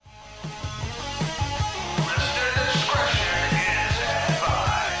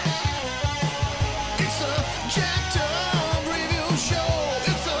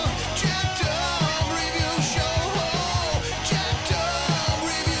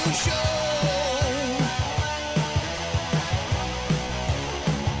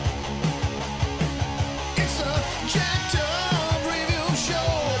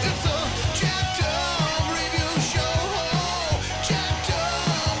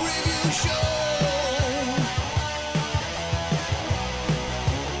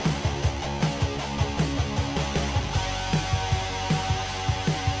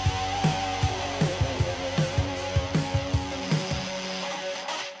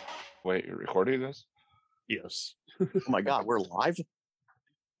Wait, you're recording this? Yes. Oh my God, we're live?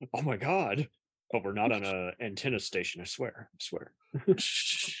 Oh my God. But we're not on a antenna station, I swear. I swear.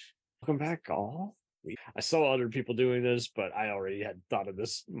 Welcome back, all. I saw other people doing this, but I already had thought of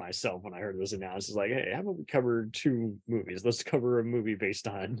this myself when I heard this announced. It's like, hey, how about we cover 2 movies? Let's cover a movie based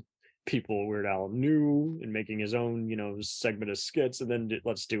on people Weird Al knew and making his own, segment of skits, and then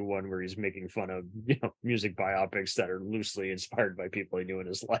let's do one where he's making fun of, music biopics that are loosely inspired by people he knew in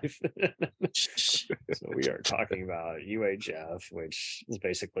his life. So we are talking about UHF, which is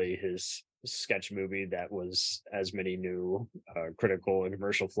basically his sketch movie that was, as many knew, critical and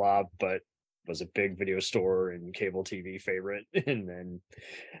commercial flop, but was a big video store and cable TV favorite. And then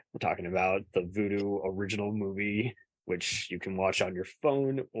we're talking about the Voodoo original movie, which you can watch on your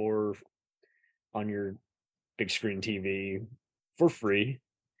phone or on your big screen TV for free,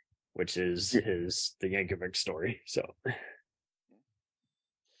 which is the Yankovic story. So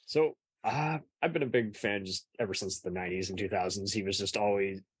I've been a big fan just ever since the 90s and 2000s. He was just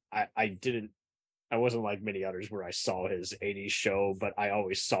always, I wasn't like many others where I saw his 80s show, but I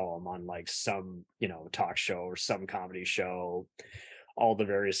always saw him on like some, talk show or some comedy show. All the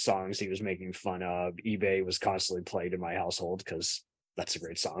various songs he was making fun of. eBay was constantly played in my household because that's a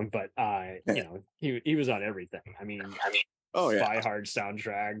great song. But he was on everything. I mean, Spy Hard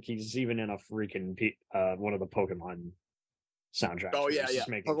soundtrack. He's even in a freaking one of the Pokemon soundtracks. Oh yeah.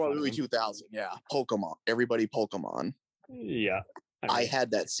 Pokemon movie 2000. Yeah, Pokemon. Everybody Pokemon. Yeah, I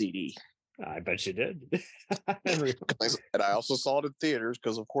had that CD. I bet you did. And I also saw it in theaters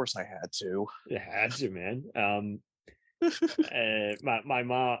because, of course, I had to. You had to, man. My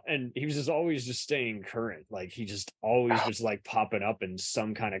mom, and he was just always just staying current. Like he just always was like popping up in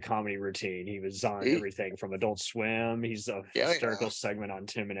some kind of comedy routine. He was on everything from Adult Swim. He's a hysterical segment on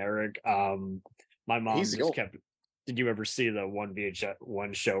Tim and Eric. My mom just kept. Did you ever see the one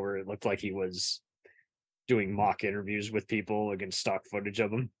show where it looked like he was doing mock interviews with people against stock footage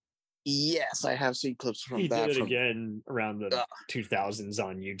of him? Yes, I have seen clips from that. He did it again around the 2000s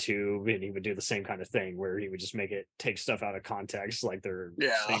on YouTube, and he would do the same kind of thing where he would just take stuff out of context, like they're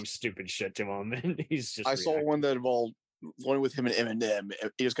saying stupid shit to him, and he's just. I saw one that involved one with him and Eminem.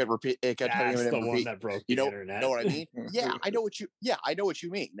 He just kept repeat. It kept having Eminem one that broke the internet. Know what I mean? I know what you. Yeah, I know what you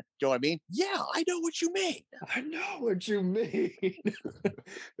mean. Do you know what I mean? Yeah, I know what you mean. I know what you mean.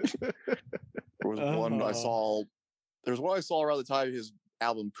 There was one I saw. There was one I saw around the time his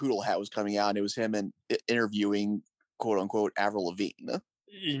album Poodle Hat was coming out, and it was him and interviewing quote unquote Avril Lavigne.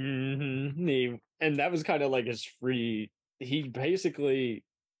 Mm-hmm. And that was kind of like his free. He basically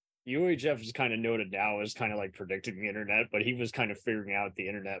UHF is kind of noted now as kind of like predicting the internet, but he was kind of figuring out the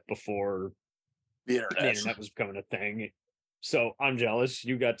internet before the internet was becoming a thing. So I'm jealous.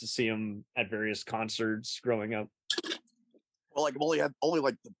 You got to see him at various concerts growing up. Well, like I've only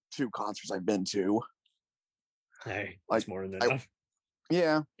like the 2 concerts I've been to. Hey, that's more than enough.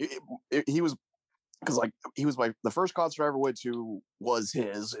 Yeah, he was, because like he was the first concert I ever went to was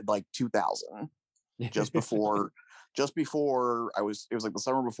his in like 2000, just before it was like the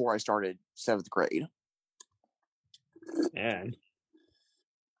summer before I started 7th grade. And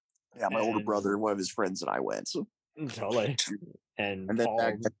my older brother, one of his friends, and I went. So. Totally. And then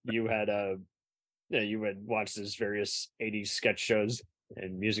Paul, you had watched his various 80s sketch shows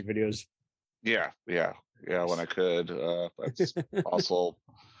and music videos. Yeah, when I could. I've also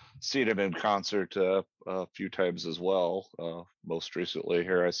seen him in concert a few times as well. Most recently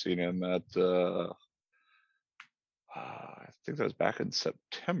here, I seen him at, I think that was back in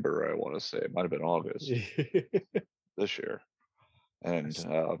September, I want to say. It might have been August this year. And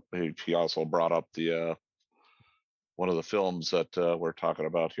he also brought up the one of the films that we're talking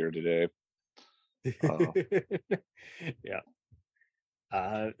about here today. Yeah.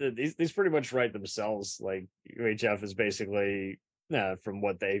 These pretty much write themselves. Like UHF is basically, from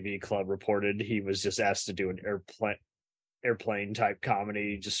what the AV Club reported, he was just asked to do an airplane type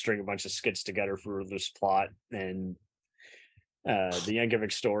comedy, just string a bunch of skits together for this plot. And the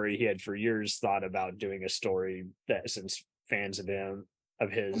Yankovic story, he had for years thought about doing a story that, since fans of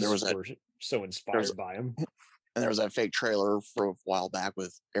his were so inspired by him. And there was that fake trailer for a while back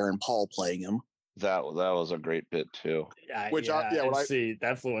with Aaron Paul playing him. That was a great bit too. See,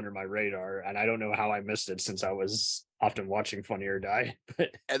 that flew under my radar, and I don't know how I missed it since I was often watching Funny or Die.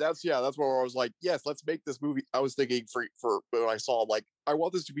 And that's where I was like, yes, let's make this movie. I was thinking for when I saw, like, I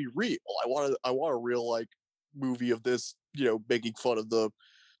want this to be real. I want a real like movie of this, making fun of the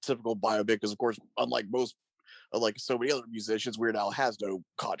typical biopic, because of course, unlike so many other musicians, Weird Al has no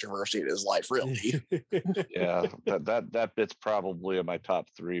controversy in his life, really. Yeah, that bit's probably in my top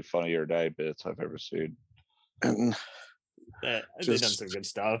 3 Funny or Die bits I've ever seen. They've done some good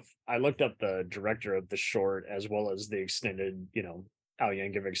stuff. I looked up the director of the short as well as the extended, Al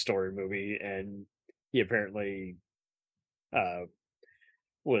Yankovic story movie, and he apparently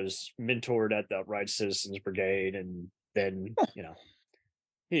was mentored at the Upright Citizens Brigade, and then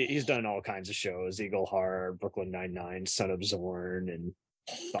he's done all kinds of shows: Eagle Heart, Brooklyn Nine-Nine, Son of Zorn, and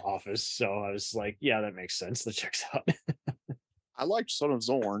The Office. So I was like, yeah, that makes sense. That checks out. I liked Son of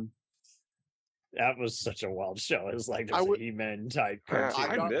Zorn. That was such a wild show. It was like I a would- He-Man type Yeah,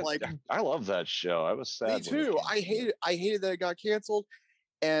 cartoon. I love that show. I was sad. Me when it too. came I hated that it got canceled.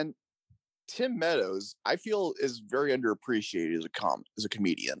 And Tim Meadows, I feel, is very underappreciated as a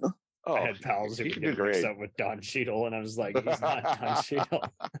comedian. Oh, I had pals who he would can do get mixed great. up with Don Cheadle, and I was like, he's not Don Cheadle.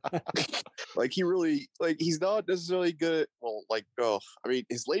 Like he really, like he's not necessarily good. Well, like I mean,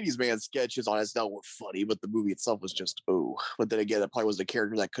 his Ladies Man sketches on SNL were funny, but the movie itself was just But then again, it probably was a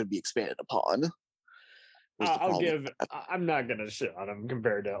character that could be expanded upon. I'm not gonna shit on him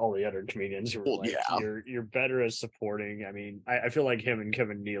compared to all the other comedians who were you're better at supporting. I mean, I feel like him and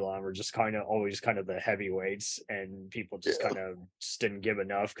Kevin Nealon were just always the heavyweights, and people just just didn't give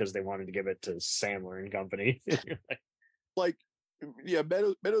enough because they wanted to give it to Sandler and company.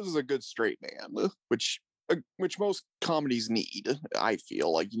 Meadows is a good straight man, which most comedies need. I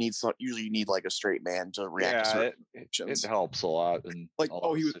feel like usually you need like a straight man to react to certain it helps a lot in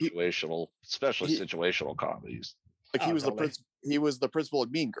situational comedies. Like he was the principal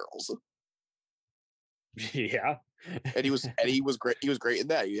in Mean Girls. Yeah. and he was great in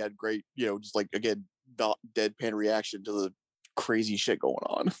that. He had great, just like, again, not deadpan reaction to the crazy shit going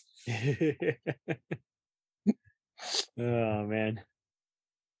on. Oh man.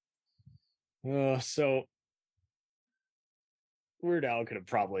 So Weird Al could have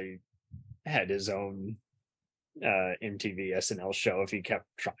probably had his own MTV SNL show if he kept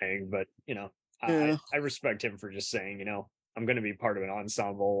trying, but I respect him for just saying, I'm going to be part of an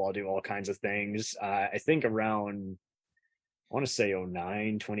ensemble. I'll do all kinds of things. I think around, I want to say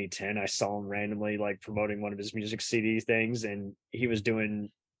 2010, I saw him randomly like promoting one of his music CD things, and he was doing.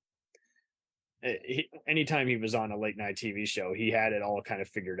 Anytime he was on a late night TV show, he had it all kind of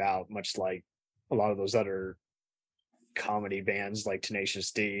figured out, much like a lot of those other comedy bands like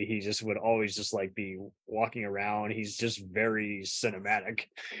Tenacious D. He just would always just like be walking around. He's just very cinematic.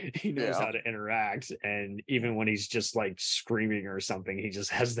 He knows how to interact, and even when he's just like screaming or something, he just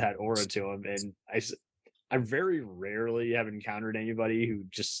has that aura to him. And I very rarely have encountered anybody who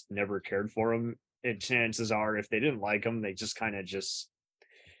just never cared for him. And chances are, if they didn't like him, they just kind of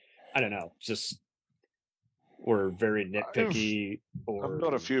I don't know, just were very nitpicky. I've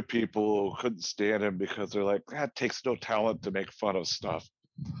known a few people who couldn't stand him because they're like, that takes no talent to make fun of stuff.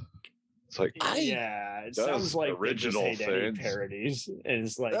 It's like, it sounds like original they just hate any parodies, and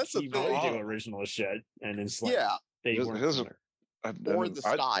it's like he really do original shit, and it's like they weren't or the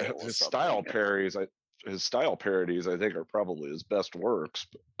style. His style parodies, his style parodies, I think, are probably his best works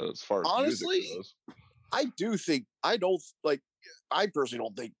as far as honestly music goes. I personally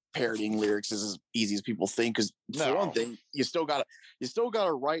don't think parodying lyrics is as easy as people think, because for one thing, you still gotta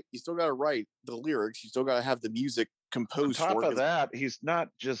write the lyrics, you still gotta have the music composed. On top of that, he's not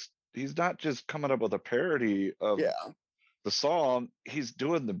just coming up with a parody of the song, he's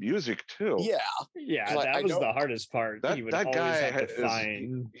doing the music too. That was the hardest part. That guy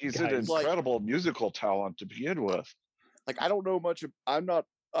he's an incredible musical talent to begin with. Like, I don't know much. I'm not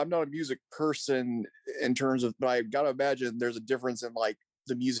a music person in terms of, but I gotta imagine there's a difference in like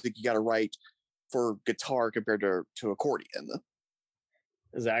the music you gotta write for guitar compared to accordion.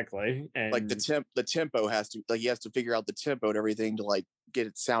 Exactly. And like the tempo has to, like, he has to figure out the tempo and everything to like get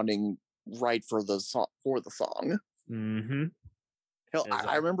it sounding right for the song. Mm-hmm. Hell, exactly.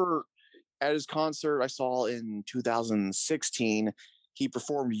 I remember at his concert I saw in 2016, he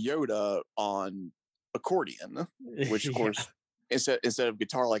performed Yoda on accordion, which of course instead of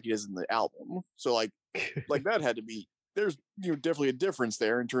guitar like it is in the album. So like that had to be, there's definitely a difference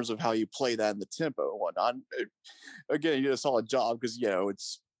there in terms of how you play that in the tempo and whatnot. Again, you did a solid job because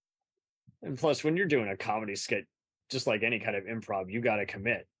it's. And plus, when you're doing a comedy skit, just like any kind of improv, you got to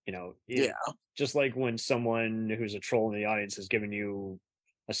commit. Just like when someone who's a troll in the audience has given you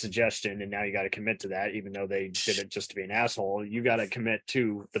a suggestion, and now you got to commit to that, even though they did it just to be an asshole. You got to commit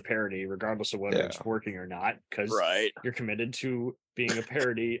to the parody, regardless of whether it's working or not, because you're committed to being a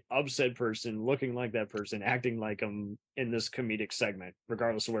parody of said person, looking like that person, acting like them in this comedic segment,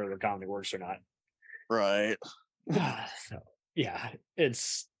 regardless of whether the comedy works or not. Right. So,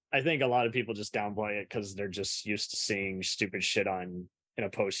 I think a lot of people just downplay it because they're just used to seeing stupid shit in a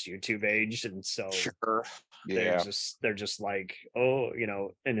post YouTube age, and so they're just like,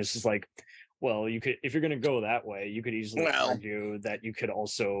 and it's just like, Well, you could, if you're going to go that way, you could easily argue that you could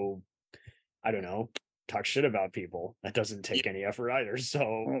also, I don't know, talk shit about people. That doesn't take any effort either.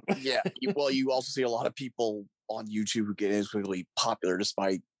 So yeah, well, you also see a lot of people on YouTube who get instantly popular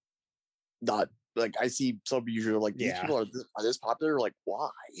despite not, like, I see some usually like, these people are this popular, like, why?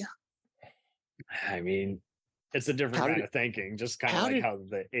 I mean, it's a different kind of thinking, just kind of like how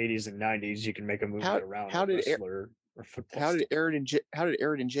the 80s and 90s you can make a movie around a wrestler or football. How did Aaron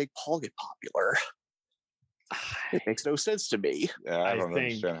and Jake Paul get popular? It makes no sense to me. Yeah, I don't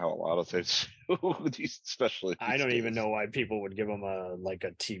understand how a lot of things, especially. I don't even know why people would give him a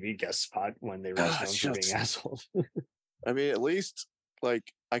TV guest spot when they were known for being assholes. I mean, at least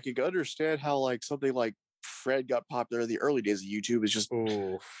like I could understand how like something like Fred got popular in the early days of YouTube. Is just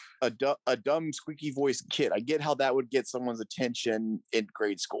a dumb squeaky voiced kid. I get how that would get someone's attention in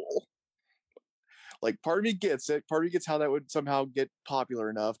grade school. Like, part of me gets it. Part of me gets how that would somehow get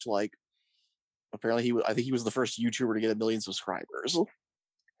popular enough to, like, apparently I think he was the first YouTuber to get 1 million subscribers.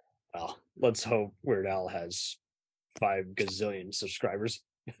 Well, let's hope Weird Al has 5 gazillion subscribers.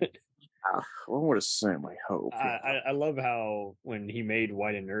 One would assume, I hope. I love how when he made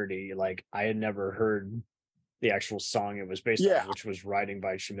White and Nerdy, like, I had never heard the actual song it was based on, which was Riding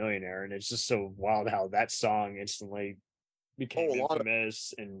by Chamillionaire, and it's just so wild how that song instantly became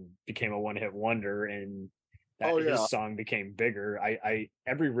infamous and became a one-hit wonder, and that his song became bigger. I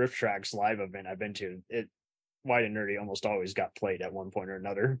every Riff Tracks live event I've been to, White and Nerdy almost always got played at one point or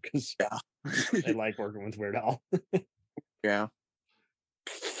another because they like working with Weird Al. Yeah.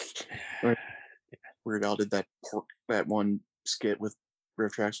 Weird Al did that one skit with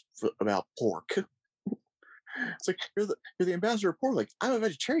Riff Tracks about pork. It's like, you're the ambassador of pork. Like, I'm a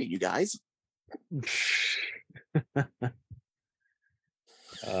vegetarian, you guys.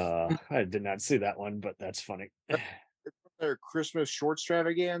 I did not see that one, but that's funny. Their Christmas short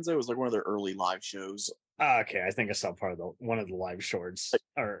extravaganza. It was like one of their early live shows. Okay, I think I saw part of one of the live shorts,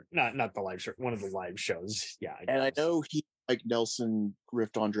 or not the live short, one of the live shows. Yeah, I know he Nelson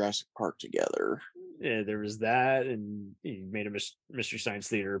riffed on Jurassic Park together. Yeah, there was that, and he made a Mystery Science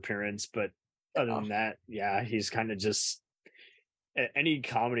Theater appearance. But other than that, he's kind of just any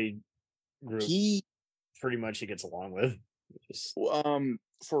comedy group. Pretty much he gets along with.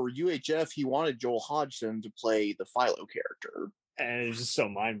 For UHF, he wanted Joel Hodgson to play the Philo character. And it's just so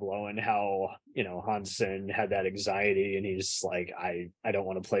mind-blowing how, Hodgson had that anxiety, and he's like, I don't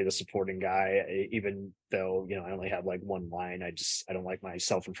want to play the supporting guy, even though, I only have like one line. I don't like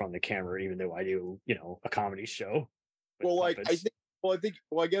myself in front of the camera, even though I do, a comedy show. Well, I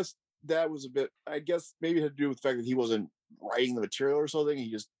guess that was a bit, I guess maybe it had to do with the fact that he wasn't writing the material or something.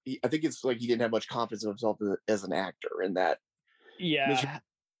 I think it's like he didn't have much confidence in himself as an actor, and that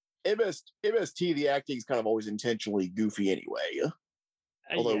MST, the acting is kind of always intentionally goofy anyway.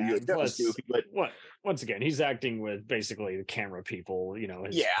 Although plus, goofy, but once again, he's acting with basically the camera people,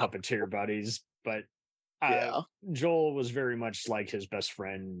 his puppeteer buddies. But Joel was very much like his best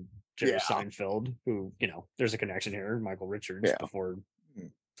friend Jerry Seinfeld, who there's a connection here. Michael Richards before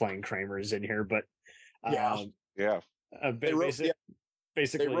playing Kramer is in here, but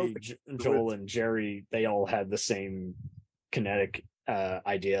basically Joel and Jerry, they all had the same kinetic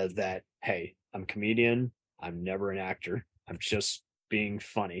idea that, hey, I'm a comedian, I'm never an actor, I'm just being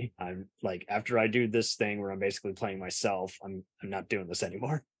funny. I'm like, after I do this thing where I'm basically playing myself, I'm not doing this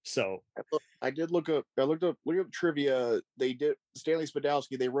anymore. So I looked up trivia. They did Stanley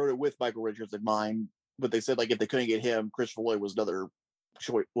Spadowski, they wrote it with Michael Richards in mind, but they said like if they couldn't get him, Christopher Lloyd was another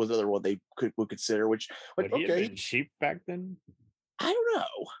one they would consider, which would he have been cheap back then? I don't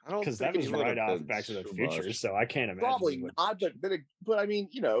know, because that was right off Back to the Future, so I can't imagine. Probably not, but I mean,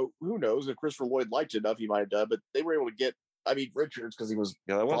 who knows? If Christopher Lloyd liked it enough, he might have done. But they were able to get, Richards, because he was.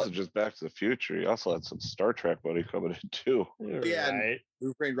 Yeah, that wasn't just Back to the Future. He also had some Star Trek money coming in too. Yeah, right.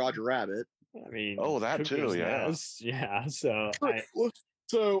 Who Framed Roger Rabbit? I mean, that too. Yeah, yeah. So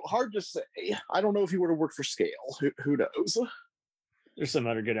so hard to say. I don't know if he would have worked for scale. Who knows? There's some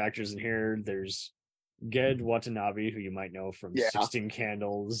other good actors in here. There's Ged Watanabe, who you might know from 16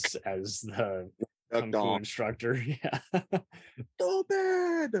 Candles as the Kung Fu instructor. Yeah. So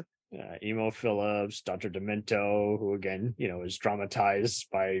bad. Emo Phillips, Dr. Demento, who again, is dramatized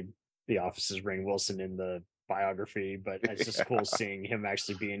by The Office's Rainn Wilson in the biography, but it's just cool seeing him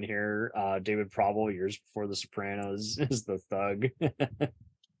actually being here. David Probel, years before The Sopranos, is the thug.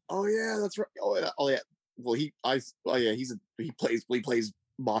 Oh yeah, that's right. Oh yeah. Well, he plays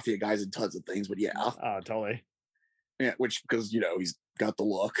mafia guys in tons of things, but totally. Yeah, which because he's got the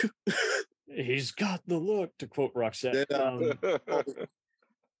look. He's got the look, to quote Roxette.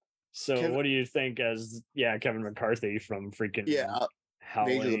 So what do you think as Kevin McCarthy from freaking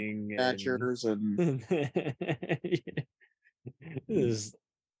Howling Snatchers and there's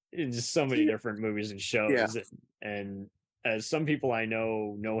just so many different movies and shows. And as some people I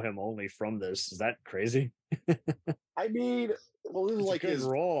know him only from this. Is that crazy? I mean, well, this is It's like a good his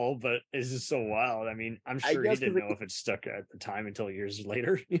role, but it's just so wild. I mean, I'm I sure he guess didn't know if it stuck at the time until years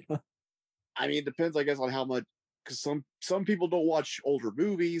later. I mean, it depends, I guess, on how much, because some people don't watch older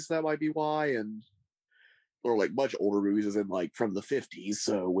movies. That might be why, and or like much older movies, as in like from the 50s.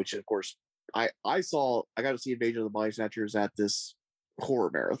 So, which of course, I got to see Invasion of the Body Snatchers at this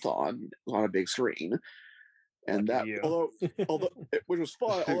horror marathon on a big screen, and Lucky that you. although which was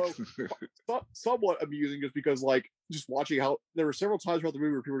fun, although somewhat amusing, just because like just watching how there were several times throughout the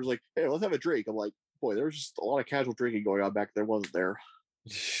movie where people were just like, "Hey, let's have a drink." I'm like, boy, there was just a lot of casual drinking going on back there, wasn't there?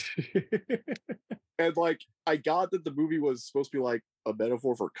 And like, I got that the movie was supposed to be like a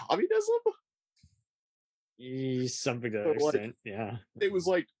metaphor for communism. Something to that But like, extent, yeah. it was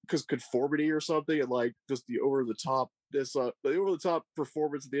like because conformity or something, and like just the over the top the over the top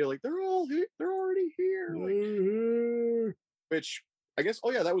performance. They're like, they're already here, like, which I guess. Oh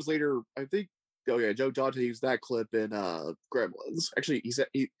yeah, that was later. I think. Oh yeah, Joe Dante used that clip in Gremlins. Actually,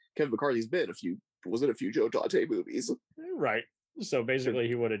 Kevin McCarthy's been a few Joe Dante movies. Right. So basically,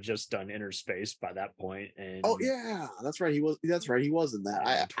 he would have just done Inner Space by that point, and Oh yeah, that's right. He was. That's right. He was in that.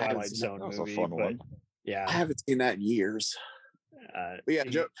 I Twilight Zone that was movie, a fun but one. yeah, I haven't seen that in years. But yeah,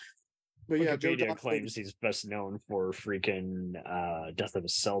 Joe. But yeah, Joe Wikipedia Dante claims he's best known for freaking Death of a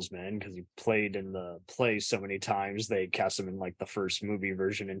Salesman because he played in the play so many times. They cast him in like the first movie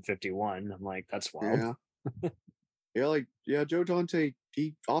version in '51. I'm like, that's wild. Yeah, Joe Dante.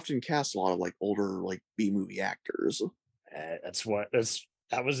 He often casts a lot of like older like B movie actors.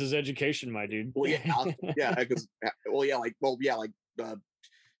 That was his education, my dude. Well, yeah, because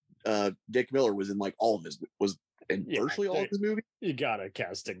Dick Miller was in like virtually all of his movies. You gotta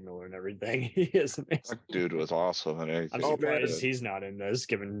cast Dick Miller and everything. He is amazing. That dude was awesome, and I'm surprised he's not in this,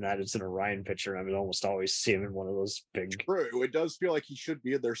 given that it's an Orion picture. I would almost always see him in one of those big. True, it does feel like he should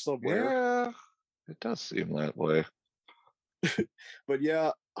be in there somewhere. Yeah, it does seem that way. But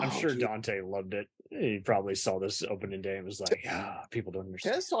yeah, I'm sure Dante loved it. He probably saw this opening day and was like, people don't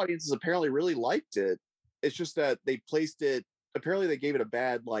understand. Test audiences apparently really liked it. It's just that they placed it. Apparently, they gave it a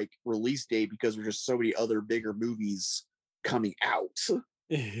bad like release date because there's just so many other bigger movies coming out.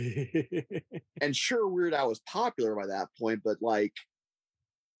 And sure, Weird Al was popular by that point, but like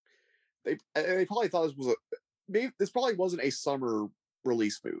they probably thought this probably wasn't a summer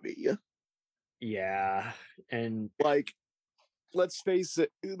release movie. Yeah, and like, let's face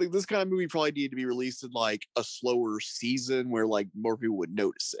it, like, this kind of movie probably needed to be released in like a slower season where like more people would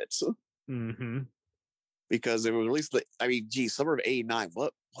notice it. Because it was released. Summer of '89.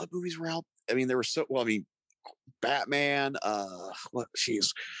 What movies were out? I mean, there were Batman.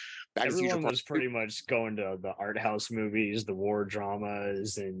 Everyone was pretty much going to the art house movies, the war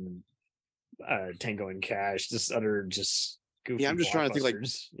dramas, and Tango and Cash. Just other goofy. Yeah, I'm just trying to think like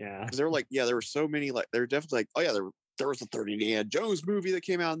because there were so many like there were definitely like there was a 30 Indiana Jones movie that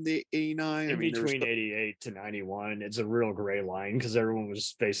came out in the '89. In between '88 to '91, it's a real gray line because everyone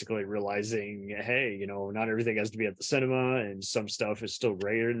was basically realizing, hey, not everything has to be at the cinema, and some stuff is still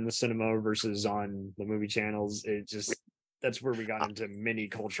greater in the cinema versus on the movie channels. That's where we got into mini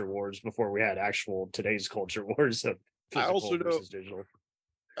culture wars before we had actual today's culture wars of physical versus digital.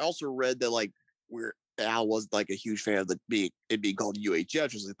 I also read that like Al was like a huge fan of it being called UHF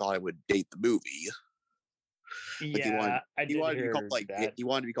because he thought it would date the movie. Like he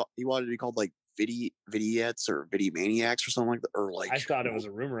wanted to be called like Vidiettes or Vidimaniacs or something like that. Or like I thought it was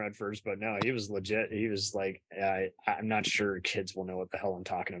a rumor at first, but no, he was legit. He was like, I'm not sure kids will know what the hell I'm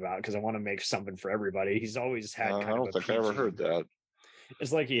talking about because I want to make something for everybody. He's always had I don't think I ever heard that.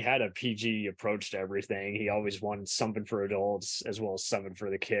 It's like he had a PG approach to everything. He always wanted something for adults as well as something for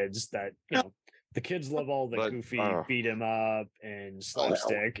the kids that, the kids love all the goofy beat 'em up and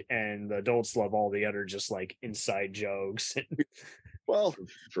slapstick, and the adults love all the other just like inside jokes. Well,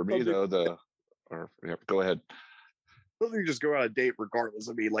 for me though, go ahead. Something just go out of date regardless.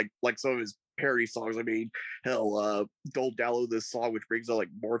 I mean, like some of his parody songs. I mean, hell, don't download this song which brings out like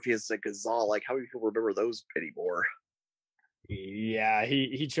Morpheus and Kazaa. Like, how many people remember those anymore? Yeah,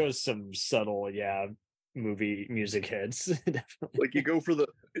 he chose some subtle, movie music hits. Definitely. Like you go for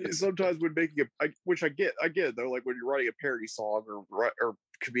sometimes when making which I get though, like when you're writing a parody song or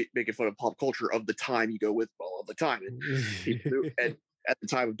making fun of pop culture of the time, you go with of the time. And at the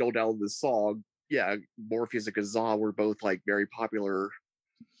time of Don't Download This Song, Morpheus and Kazaa were both like very popular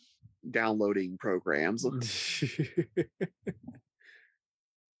downloading programs.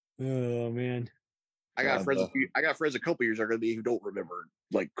 Oh man. I got And, friends. I got friends a couple years younger than me who don't remember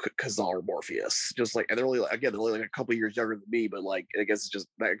like Kazal or Morpheus. Just like, and they're only they're only like a couple years younger than me. But like, I guess it's just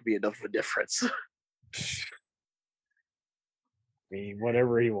that could be enough of a difference. I mean,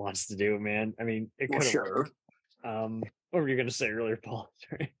 whatever he wants to do, man. I mean, it could have sure. worked. What were you going to say earlier, Paul?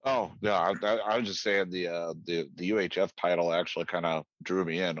 Sorry. oh yeah, I was just saying the UHF title actually kind of drew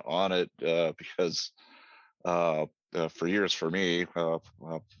me in on it because for years for me,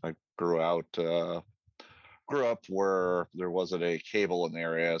 I grew up where there wasn't a cable in the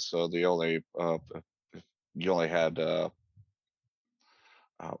area, so the only you only had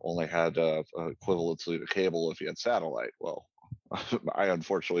equivalency to cable if you had satellite. Well, I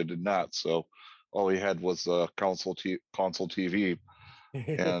unfortunately did not, so all we had was console TV,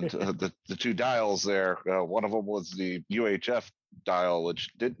 and the two dials there. One of them was the UHF dial, which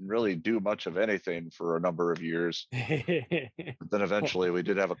didn't really do much of anything for a number of years. But then eventually, we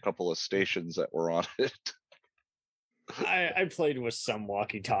did have a couple of stations that were on it. I played with some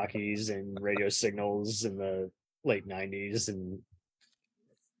walkie-talkies and radio signals in the late 90s and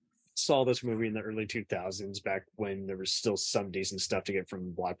saw this movie in the early 2000s back when there was still some decent stuff to get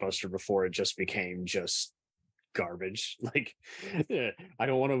from Blockbuster before it just became just garbage. Like, I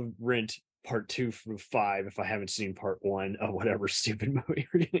don't want to rent part 2 through 5 if I haven't seen part 1 of whatever stupid movie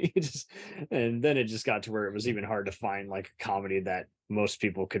we're getting. And then it just got to where it was even hard to find like a comedy that most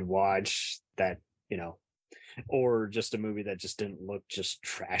people could watch that, you know, or just a movie that just didn't look just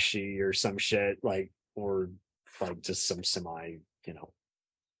trashy or some shit, like, or like just some semi, you know,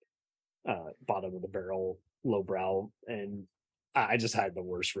 bottom of the barrel lowbrow. And I just had the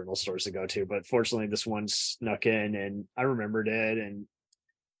worst rental stores to go to, but fortunately this one snuck in and I remembered it. And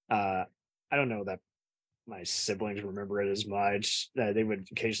I don't know that my siblings remember it as much. They would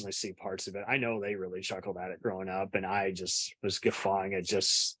occasionally see parts of it. I know they really chuckled at it growing up, and I just was guffawing at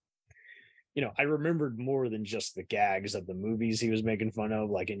just, you know, I remembered more than just the gags of the movies he was making fun of,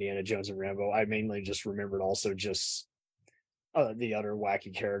 like Indiana Jones and Rambo. I mainly just remembered also just the other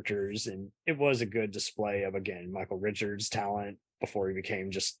wacky characters. And it was a good display of, again, Michael Richards' talent before he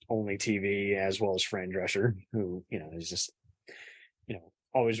became just only TV, as well as Fran Drescher, who, you know, is just, you know,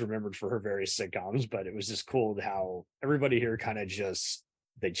 always remembered for her various sitcoms. But it was just cool how everybody here kind of just,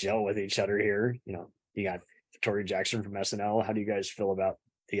 they gel with each other here. You know, you got Victoria Jackson from SNL. How do you guys feel about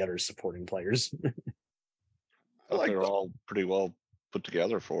the other supporting players? I thought they were all pretty well put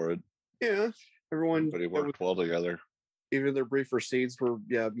together for it. Yeah, everybody worked well together. Even their briefer scenes were,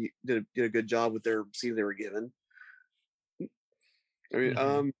 did a good job with their scenes they were given. I mean,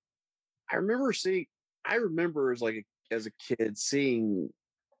 I remember as a kid seeing,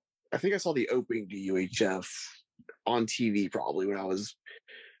 I think I saw the opening to UHF on TV probably when I was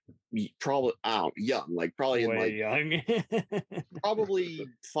young, like probably way young. probably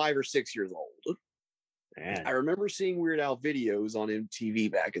 5 or 6 years old. Man. I remember seeing Weird Al videos on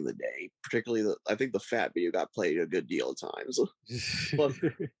MTV back in the day, particularly I think the Fat video got played a good deal of times. But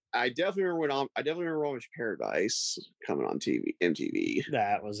I definitely remember Amish Paradise coming on MTV.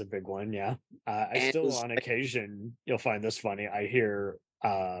 That was a big one, yeah. On occasion, you'll find this funny. I hear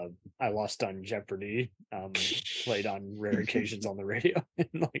I Lost on Jeopardy played on rare occasions on the radio in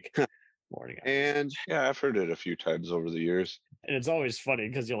like morning hours. And yeah, I've heard it a few times over the years. And it's always funny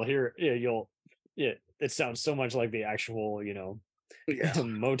because you'll hear it sounds so much like the actual, you know,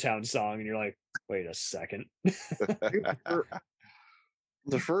 Motown song, and you're like, wait a second.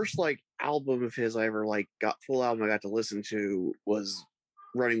 The first album of his I ever got full album I got to listen to was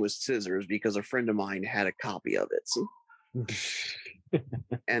Running with Scissors, because a friend of mine had a copy of it. So,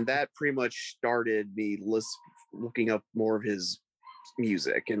 and that pretty much started me looking up more of his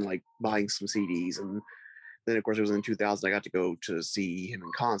music and buying some CDs. And then of course it was in 2000 I got to go to see him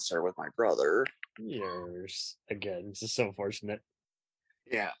in concert with my brother. Yours again. This is so fortunate.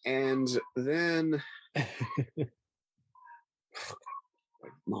 Yeah, and then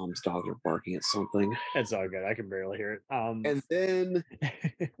mom's dogs are barking at something. It's all good. I can barely hear it. And then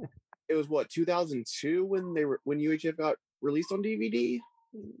it was 2002 when UHF got released on DVD,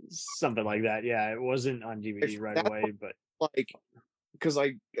 something like that. Yeah, it wasn't on DVD right away, but because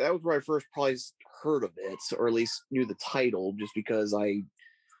that was where I first probably heard of it, or at least knew the title, just because I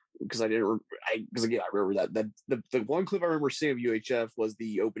remember that the one clip I remember seeing of UHF was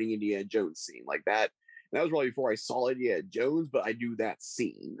the opening Indiana Jones scene, like that. And that was probably before I saw Indiana Jones, but I knew that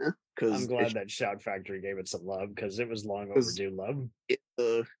scene. I'm glad that Shout Factory gave it some love, because it was long overdue love.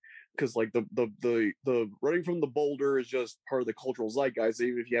 Because the running from the boulder is just part of the cultural zeitgeist.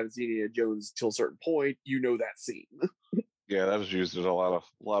 Even if you haven't seen Indiana Jones till a certain point, you know that scene. Yeah, that was used in a lot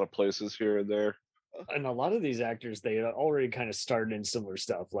of places here and there. And a lot of these actors, they already kind of started in similar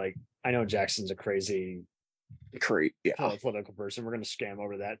stuff. Like, I know Jackson's a crazy political person. We're going to scam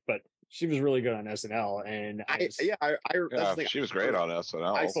over that, but she was really good on SNL. And she was great on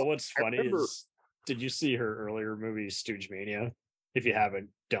SNL. But what's funny is, did you see her earlier movie, Stooge Mania? If you haven't,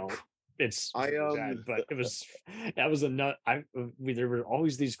 don't. It's bad, but there were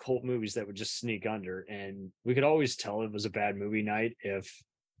always these cult movies that would just sneak under, and we could always tell it was a bad movie night if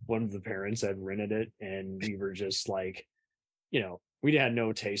one of the parents had rented it, and we were just like, we had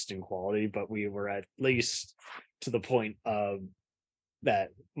no taste in quality, but we were at least to the point of that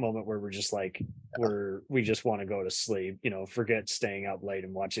moment where we're just like, we just want to go to sleep, forget staying up late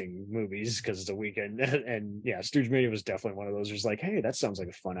and watching movies because it's a weekend. And yeah, Stooge Mania was definitely one of those. Just like, hey, that sounds like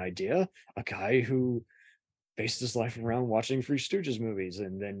a fun idea. A guy who based his life around watching Three Stooges movies,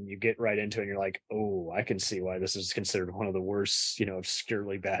 and then you get right into it and you're like, oh, I can see why this is considered one of the worst,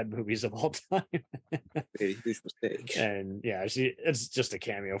 obscurely bad movies of all time. A huge mistake. And yeah, it's just a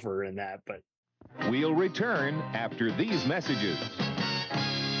cameo for her in that. But we'll return after these messages.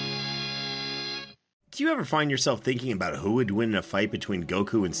 Do you ever find yourself thinking about who would win in a fight between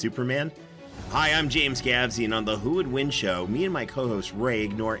Goku and Superman? Hi, I'm James Gavsey, and on the Who Would Win show, me and my co-host Ray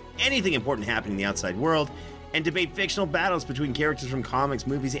ignore anything important happening in the outside world and debate fictional battles between characters from comics,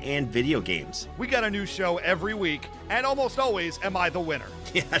 movies, and video games. We got a new show every week, and almost always am I the winner.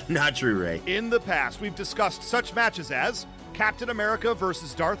 Yeah, not true, Ray. In the past, we've discussed such matches as Captain America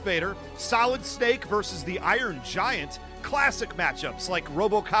versus Darth Vader, Solid Snake versus the Iron Giant, classic matchups like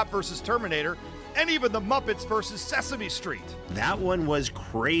RoboCop versus Terminator, and even the Muppets versus Sesame Street. That one was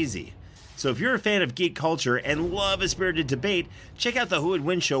crazy. So if you're a fan of geek culture and love a spirited debate, check out the Who Would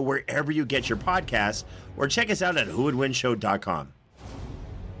Win show wherever you get your podcasts, or check us out at whowouldwinshow.com.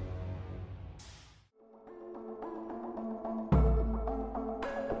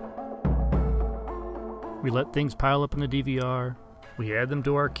 We let things pile up in the DVR, we add them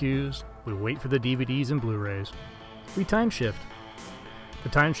to our queues, we wait for the DVDs and Blu-rays. We time shift. The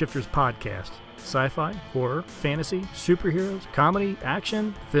Time Shifters Podcast. Sci-fi, horror, fantasy, superheroes, comedy,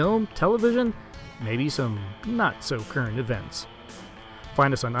 action, film, television, maybe some not-so-current events.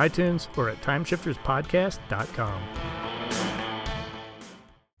 Find us on iTunes or at timeshifterspodcast.com.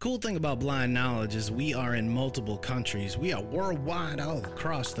 Cool thing about Blind Knowledge is we are in multiple countries. We are worldwide all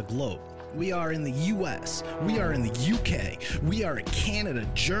across the globe. We are in the US, we are in the UK, we are in Canada,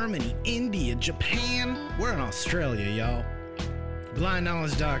 Germany, India, Japan. We're in Australia, y'all.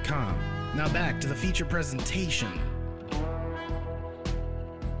 BlindKnowledge.com. Now back to the feature presentation.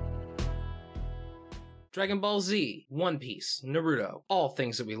 Dragon Ball Z, One Piece, Naruto, all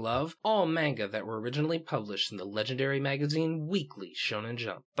things that we love, all manga that were originally published in the legendary magazine Weekly Shonen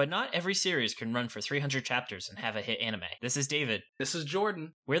Jump. But not every series can run for 300 chapters and have a hit anime. This is David. This is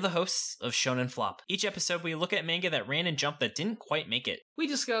Jordan. We're the hosts of Shonen Flop. Each episode we look at manga that ran in Jump that didn't quite make it. We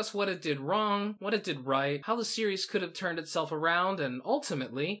discuss what it did wrong, what it did right, how the series could have turned itself around, and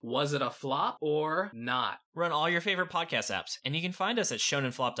ultimately, was it a flop or not? We're on all your favorite podcast apps, and you can find us at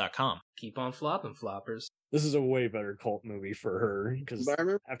shonenflop.com. Keep on flopping, floppers. This is a way better cult movie for her, because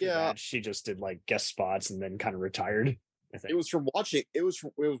after that, she just did like guest spots and then kind of retired. I think it was from watching. It was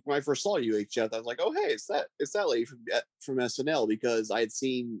when I first saw UHF. I was like, "Oh, hey, it's that lady from SNL," because I had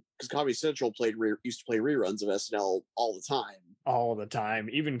seen Comedy Central used to play reruns of SNL all the time. All the time,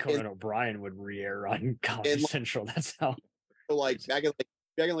 even Conan O'Brien would re-air on Comedy Central. That's how. So back in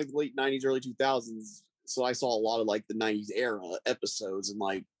the late '90s, early 2000s. So I saw a lot of like the '90s era episodes, and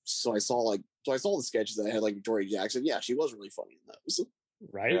I saw the sketches that I had like Victoria Jackson. Yeah, she was really funny in those.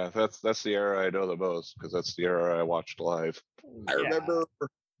 Right. Yeah, that's the era I know the most, because that's the era I watched live. I remember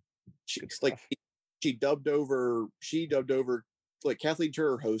she dubbed over like Kathleen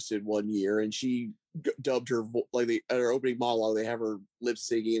Turner hosted one year, and she dubbed her at her opening monologue. They have her lip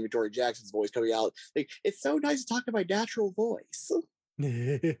syncing and Victoria Jackson's voice coming out. Like, it's so nice to talk in my natural voice.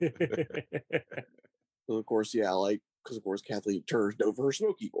 And of course, because of course Kathleen Turner's known for her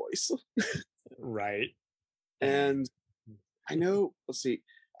smoky voice. Right. And I know, let's see.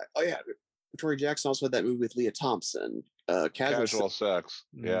 Oh yeah, Victoria Jackson also had that movie with Leah Thompson, Casual Sex.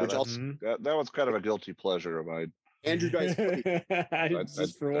 Yeah, which also that was kind of a guilty pleasure of mine. Andrew Dice Clay. I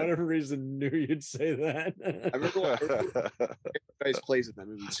just for whatever reason knew you'd say that. I remember Andrew Dice plays in that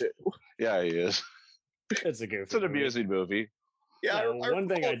movie too. Yeah, he is. It's It's an amusing movie. Yeah, one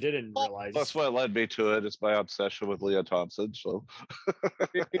thing I didn't realize. That's what led me to it. It's my obsession with Leah Thompson. So,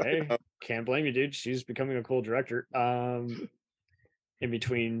 hey, can't blame you, dude. She's becoming a cool director. In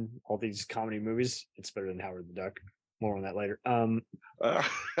between all these comedy movies, it's better than Howard the Duck. More on that later.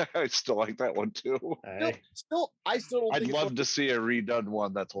 I still like that one too. I still don't. I'd love to see a redone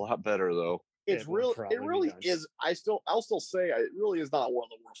one that's a lot better though. It's would real. probably It be really done. is. I'll still say it really is not one of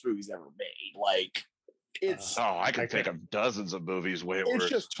the worst movies ever made. Like it's. Oh, I can think of dozens of movies way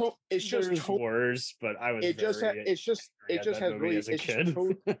worse. It's just There's worse, but I was it just very it just angry at just that has movie really as a it's kid.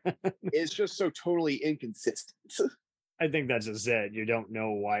 it's just so totally inconsistent. I think that's just it. You don't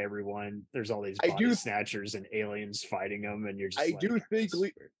know why there's all these I body do- snatchers and aliens fighting them, and you're just I like, do think "This is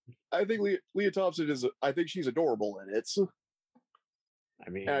weird." I think Leah Thompson I think she's adorable in it. I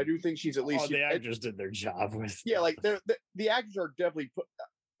mean, And I do think she's at least the actors did their job with. yeah, like the actors are definitely.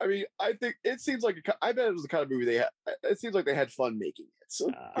 I mean, I think it seems like I bet it was the kind of movie they had. It seems like they had fun making it. So,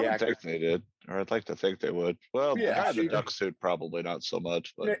 I would think they did, or I'd like to think they would. Well, Yeah, the guy in the she- duck suit probably not so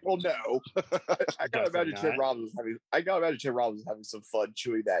much, but well, no, I gotta Definitely imagine Tim not. Robbins having. I gotta imagine Tim Robbins having some fun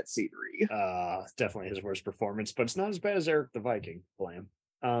chewing that scenery. Definitely his worst performance, but it's not as bad as Eric the Viking. Blam.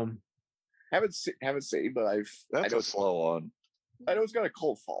 Haven't seen, but that's a slow one. I know it's got a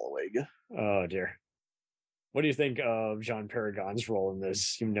cult following. Oh dear. What do you think of John Paragon's role in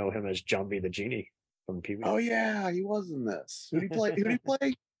this? You know him as Jumbie the Genie from Pee Wee. Oh yeah, he was in this. Who did he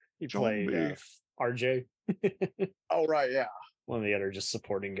play? He played RJ. Oh right, yeah. One of the other just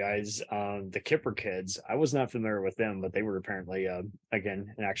supporting guys. The Kipper Kids. I was not familiar with them, but they were apparently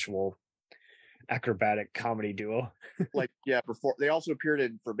again an actual acrobatic comedy duo. Like before they also appeared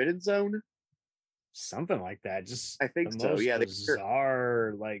in Forbidden Zone. Something like that. Just I think the so. most Yeah,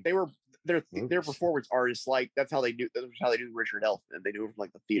 bizarre. Like their movies. performance artists. Like that's how they do. That's how they do Richard Elfman. They do it from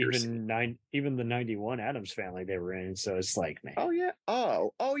like the theater. Even the 91 Addams Family they were in. So it's like, man. Oh yeah.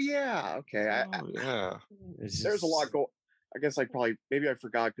 Oh yeah. Okay. Yeah. There's a lot going. I guess I probably maybe I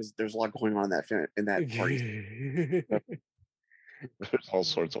forgot because there's a lot going on in that party. There's all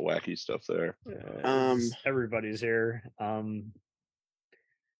sorts of wacky stuff there. Everybody's here.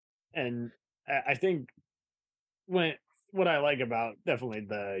 And I think what I like about definitely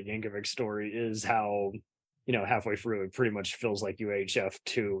the Yankovic story is how, halfway through it pretty much feels like UHF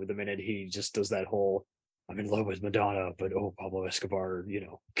 2 the minute he just does that whole I'm in love with Madonna, but Pablo Escobar,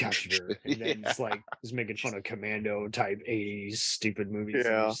 captured her. And then it's like he's making fun of Commando type 80s stupid movies.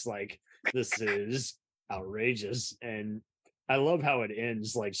 Yeah. And it's like, this is outrageous. And I love how it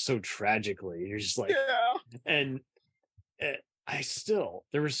ends like so tragically. You're just like, and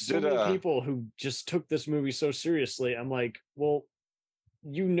there were so many people who just took this movie so seriously. I'm like, well,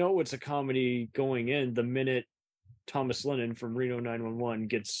 it's a comedy going in the minute Thomas Lennon from Reno 911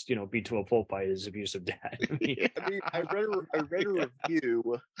 gets, beat to a pulp by his abusive dad. I read a review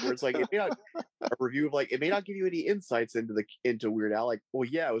where it's like it may not give you any insights into Weird Al. Like, well,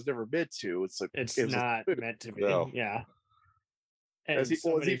 yeah, it was never meant to. It's like it's not meant to be. No. Yeah. And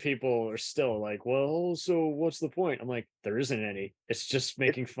many people are still like, well, so what's the point? I'm like, there isn't any. It's just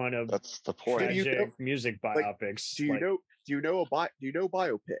making fun of that's the point. tragic music biopics. Do you know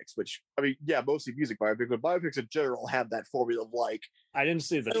biopics? Which I mean, yeah, mostly music biopics, but biopics in general have that formula of like. I didn't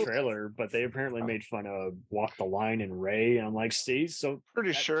see the trailer, but they apparently made fun of Walk the Line and Ray, and I'm like, see, so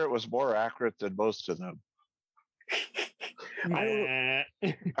pretty sure it was more accurate than most of them.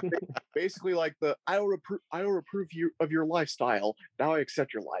 Basically, like I don't approve of your lifestyle. Now I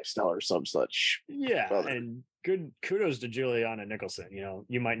accept your lifestyle or some such. Yeah, and good kudos to Juliana Nicholson.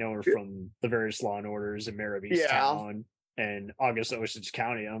 You might know her from the various Law and Orders and Mayor of Easttown and August Osage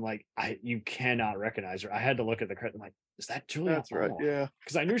County. I'm like, you cannot recognize her. I had to look at the credit. I'm like, is that Juliana? That's right. Yeah,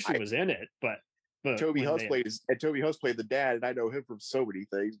 because I knew she was in it, but Toby Huss played the dad, and I know him from so many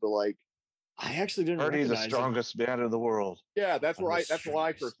things. But like, I actually didn't recognize recognize the strongest man in the world. Yeah, that's where I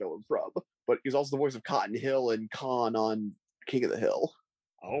first know him from. But he's also the voice of Cotton Hill and Khan on King of the Hill.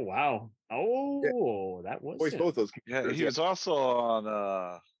 Oh wow! Oh, that was voiced both those. Yeah, he was also on.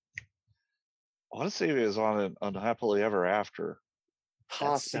 I want to say he was on Unhappily Ever After.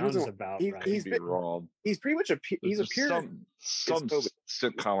 That sounds about right. He's been wrong. He's pretty much appeared some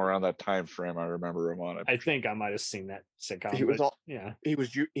sitcom around that time frame. I remember him on it. I think I might have seen that sitcom.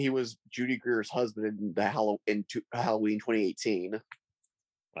 He was Judy Greer's husband in Halloween 2018.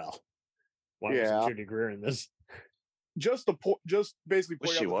 Well, why was Judy Greer in this? Just basically.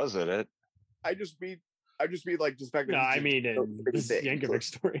 Well, she was in it. I just mean like just the fact that. No, I mean in this Yankovic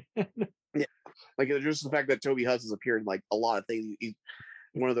story. Yeah, like just the fact that Toby Huss has appeared in like a lot of things.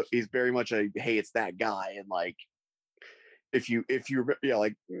 He's very much hey, it's that guy, and like if you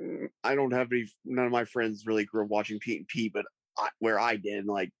like I don't have none of my friends really grew up watching Pete and Pete, but where I did,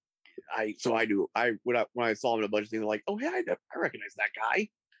 like I do. When I saw him in a bunch of things, like, oh yeah, I recognize that guy.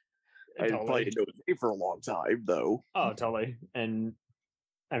 I probably didn't know his name for a long time though. Oh, totally. And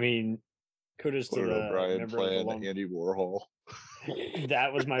I mean, kudos to the O'Brien playing Andy Warhol.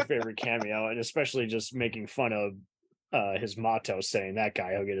 That was my favorite cameo, and especially just making fun of his motto saying that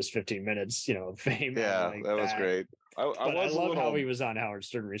guy will get his 15 minutes, of fame. Yeah, like that was great. I was love a little... how he was on Howard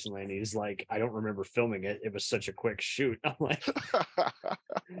Stern recently, and he's like, I don't remember filming it. It was such a quick shoot. I'm like,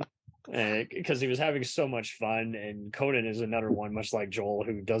 because he was having so much fun. And Conan is another one, much like Joel,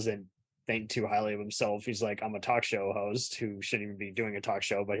 who doesn't think too highly of himself. He's like, I'm a talk show host who shouldn't even be doing a talk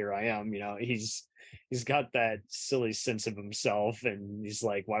show, but here I am. He's got that silly sense of himself, and he's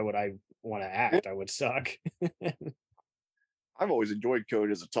like, why would I want to act? I would suck. I've always enjoyed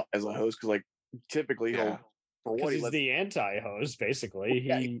Conan as a host, because like typically Yeah. He's the anti-host, basically.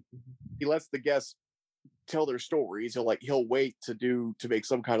 Yeah, he lets the guests tell their stories. He'll wait to make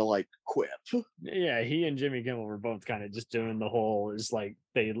some kind of like quip. Yeah, he and Jimmy Kimmel were both kind of just doing the whole, is like,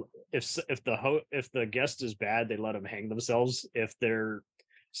 they if the guest is bad, they let them hang themselves. If they're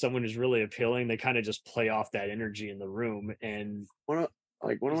someone who's really appealing, they kind of just play off that energy in the room. And one of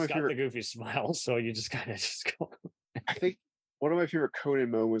my favorite, the goofy smile, so you just kind of just go. I think one of my favorite Conan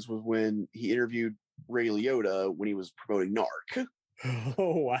moments was when he interviewed Ray Liotta when he was promoting Narc.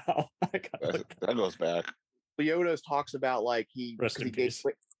 Oh wow, that goes back. Liotta talks about like he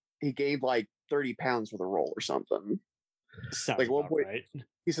gained like 30 pounds for the role or something. Sounds like one about point, right.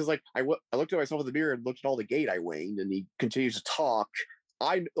 He says like I looked at myself in the mirror and looked at all the gait I weighed, and he continues to talk.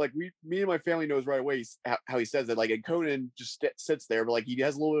 Me and my family knows right away how he says it. Like, and Conan just sits there, but like he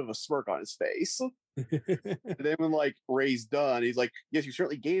has a little bit of a smirk on his face. And then when like Ray's done, he's like, "Yes, you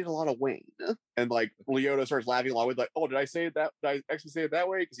certainly gained a lot of weight." And like Liotta starts laughing along with like, "Oh, did I say it that? Did I actually say it that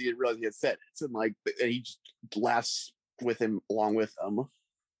way?" Because he didn't realize he had said it, and he just laughs with him along with them.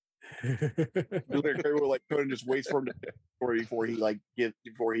 Like Conan just waits for him before he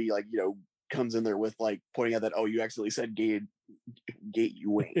comes in there with like pointing out that, "Oh, you accidentally said gate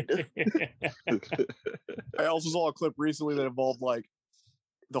you weighed." I also saw a clip recently that involved like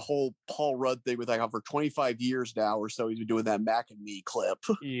the whole Paul Rudd thing with like for 25 years now or so he's been doing that Mac and Me clip.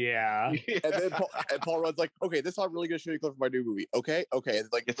 Yeah. And then Paul Rudd's like, "Okay, this is how I'm really gonna show you a clip for my new movie." Okay. And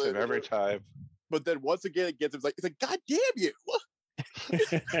like Gets him every time. But then once again it gets him, it's like God damn you.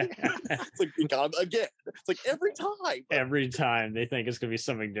 It's like we got him again. It's like every time. Every time they think it's gonna be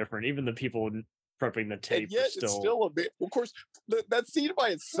something different. Even the people prepping the tape. And yet it's still amazing. Of course, that scene by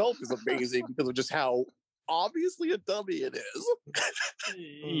itself is amazing because of just how obviously a dummy it is.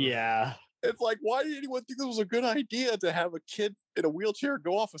 Yeah. It's like, why did anyone think this was a good idea to have a kid in a wheelchair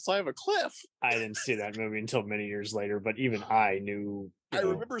go off the side of a cliff? I didn't see that movie until many years later, but even I knew. I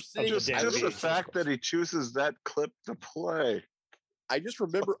remember seeing just the fact that he chooses that clip to play. I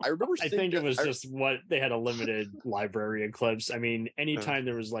think it was just what they had, a limited library of clips. I mean, anytime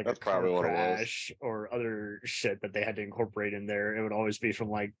there was like a car crash or other shit that they had to incorporate in there, it would always be from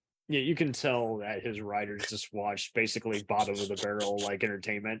like, yeah, you can tell that his writers just watched basically bottom of the barrel like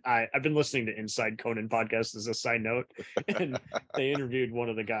entertainment. I've been listening to Inside Conan podcast as a side note, and they interviewed one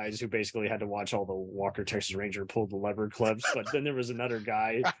of the guys who basically had to watch all the Walker Texas Ranger pull the lever clips. But then there was another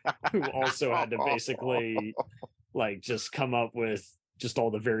guy who also had to basically like just come up with just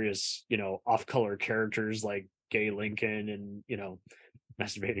all the various, off-color characters like Gay Lincoln and,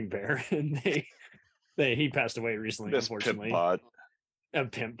 Masturbating Bear. And he passed away recently, unfortunately. A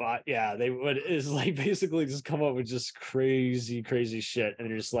pimp bot. Yeah. They would is like basically just come up with just crazy shit. And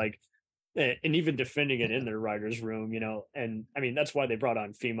they're just like, and even defending it in their writer's room, and I mean, that's why they brought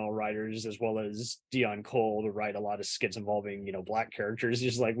on female writers as well as Dion Cole to write a lot of skits involving, black characters.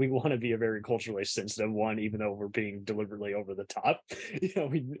 Just like, we want to be a very culturally sensitive one, even though we're being deliberately over the top.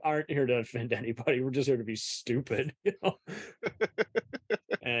 We aren't here to offend anybody. We're just here to be stupid,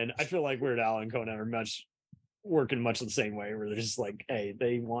 And I feel like Weird Al and Conan are working much the same way, where they're just like, hey,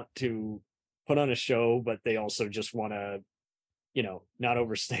 they want to put on a show, but they also just want to, not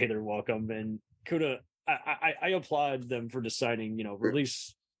overstay their welcome. And Kuda, I applaud them for deciding,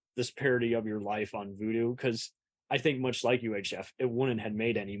 release this parody of your life on Vudu, because I think much like UHF, it wouldn't have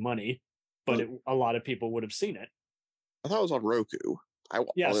made any money, but a lot of people would have seen it. I thought it was on Roku.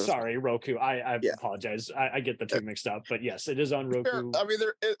 Sorry, Roku. I apologize. I get the two mixed up, but yes, it is on Roku. I mean,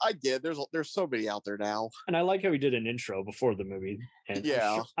 I get there's so many out there now, and I like how he did an intro before the movie. And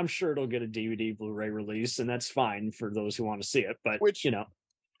yeah, I'm sure it'll get a DVD Blu-ray release, and that's fine for those who want to see it. But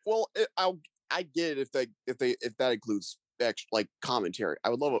well, I get it if that includes like commentary. I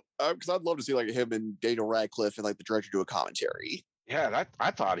would love it because I'd love to see like him and Daniel Radcliffe and like the director do a commentary. Yeah,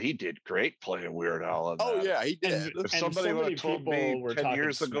 I thought he did great playing Weird Al. Oh yeah, he did. If somebody would have told me 10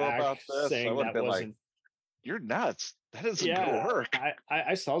 years ago about this, I would have been like, "You're nuts. That isn't gonna work."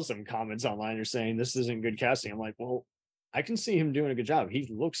 I saw some comments online. They're saying this isn't good casting. I'm like, well, I can see him doing a good job.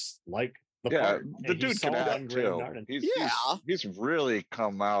 He looks like the dude can act too. He's really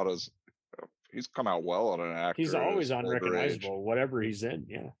come out as he's come out well on an actor. He's at always his older age. unrecognizable, whatever he's in.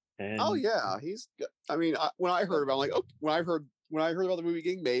 Yeah. And Oh yeah, he's. I mean, when I heard about, like, oh, when I heard about the movie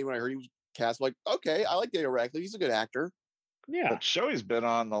getting made, when I heard he was cast, I'm like, okay, I like Daniel Radcliffe. He's a good actor. yeah, That show he's been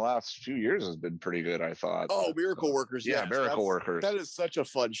on the last few years has been pretty good, I thought. Oh, Miracle Workers. Yeah, yes, Miracle Workers. That is such a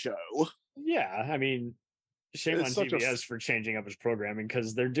fun show. yeah. I mean, shame It's on such a TBS for changing up his programming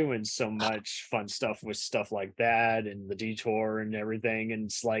because they're doing so much fun stuff with stuff like that and the Detour and everything. And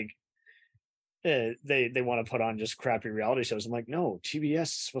it's like they want to put on just crappy reality shows. I'm like, no, TBS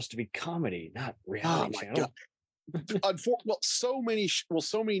is supposed to be comedy, not reality channel. Well, so many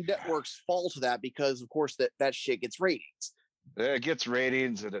networks fall to that because, of course, that shit gets ratings. It gets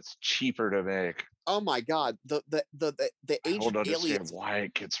ratings and it's cheaper to make. Oh my god, the I Ancient don't understand Aliens, why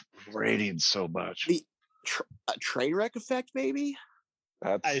it gets ratings so much. the train wreck effect, maybe.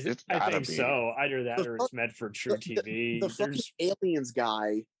 I think be. so. Either that or it's meant for true TV. The fucking Aliens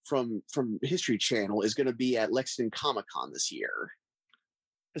guy from History Channel is going to be at Lexington Comic-Con this year.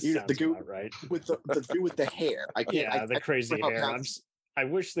 Sounds about right. With the hair. I can't. Yeah, the crazy hair. I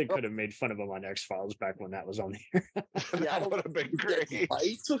wish they Oh. could have made fun of him on X-Files back when that was on the air. Yeah, That would have been great.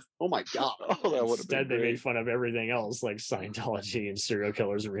 Right? Oh my god. Oh, that would have been Instead, they great. made fun of everything else, like Scientology and serial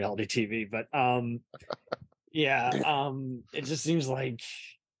killers and reality TV. But it just seems like,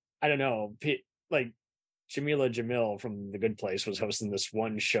 I don't know, like Jamila Jamil from The Good Place was hosting this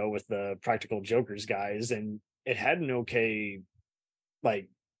one show with the Practical Jokers guys, and it had an okay, like,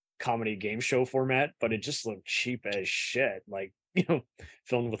 comedy game show format, but it just looked cheap as shit. Like,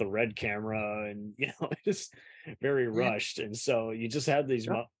 filmed with a red camera and, just very rushed. And so you just had these,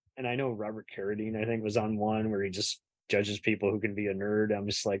 and I know Robert Carradine, I think, was on one where he just judges people who can be a nerd. I'm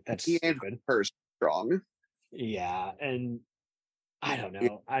just like, that's stupid. Strong. Yeah. And I don't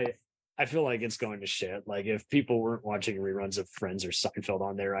know. I feel like it's going to shit. Like, if people weren't watching reruns of Friends or Seinfeld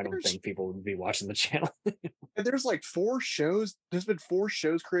on there, I don't think people would be watching the channel. And there's like 4 shows. There's been 4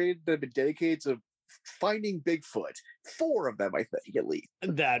 shows created that have been dedicated to finding Bigfoot. 4 of them, I think, at least.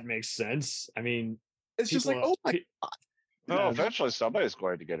 That makes sense. I mean, it's just like, oh my god. No, eventually somebody's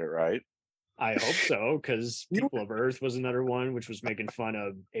going to get it right. I hope so, because People of Earth was another one, which was making fun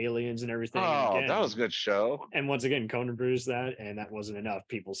of aliens and everything. Oh, again, that was a good show. And once again, Conan produced that, and that wasn't enough.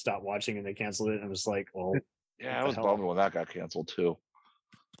 People stopped watching and they canceled it. And I was like, well, yeah, I was bummed when that got canceled too.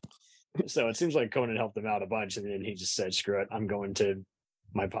 So it seems like Conan helped them out a bunch, and then he just said, "Screw it, I'm going to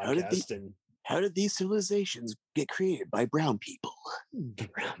my podcast." How did these civilizations get created by brown people?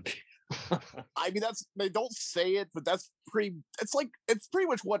 Brown people. I mean, they don't say it, but it's pretty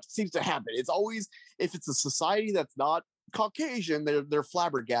much what seems to happen. It's always, if it's a society that's not Caucasian, they're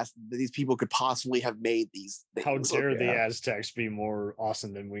flabbergasted that these people could possibly have made these things. How dare the Aztecs be more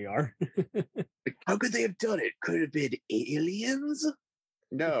awesome than we are? How could they have done it? Could it have been aliens?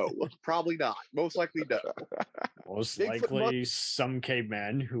 No, probably not. Most likely no. Most likely some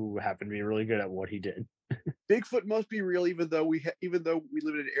caveman who happened to be really good at what he did. Bigfoot must be real, even though we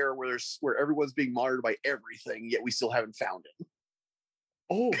live in an era where everyone's being monitored by everything, yet we still haven't found him.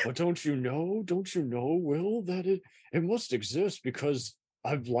 Oh, but don't you know, Will, that it must exist because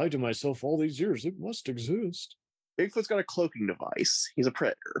I've lied to myself all these years. It must exist. Bigfoot's got a cloaking device. He's a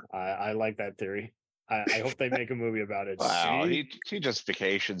predator. I like that theory. I hope they make a movie about it. Wow, he just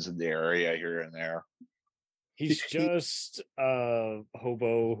vacations in the area here and there. He's just a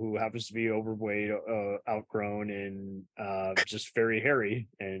hobo who happens to be overweight, outgrown, and just very hairy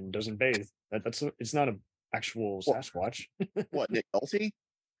and doesn't bathe. It's not an actual Sasquatch. What, Nick Nolte?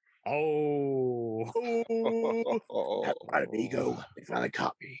 Oh, right, amigo. They finally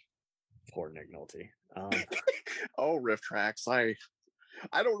caught me. Poor Nick Nolte. Oh, riff tracks.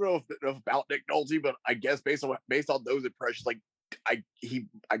 I don't know if about Nick Nolte, but I guess based on those impressions, like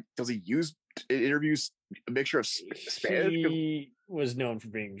does he use interviews a mixture of Spanish? He was known for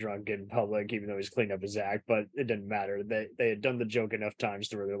being drunk in public, even though he's cleaned up his act. But it didn't matter. They had done the joke enough times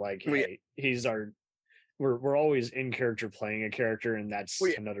to where they're like, "Hey, he's our." We're always in character playing a character, and that's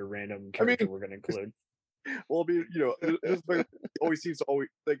another random character we're going to include. Well, I mean, it always seems to always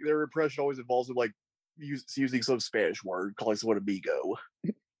like their impression always involves them like using some Spanish word, calling someone amigo.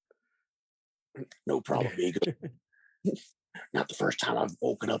 No problem, amigo. Not the first time I've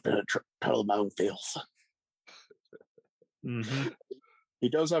woken up in a puddle of my own filth. Mm-hmm. He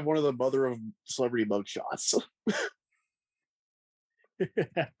does have one of the mother of celebrity mugshots.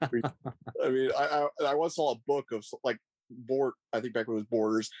 I mean, I once saw a book of like I think back when it was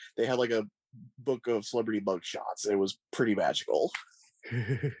Borders, they had like a book of celebrity mugshots. It was pretty magical.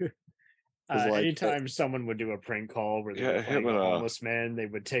 Anytime someone would do a prank call where they were playing a homeless man, they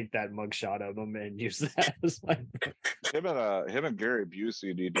would take that mugshot of him and use that as like him and Gary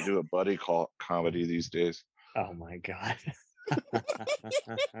Busey need to do a buddy comedy these days. Oh my god.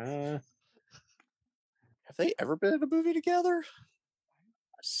 Have they ever been in a movie together?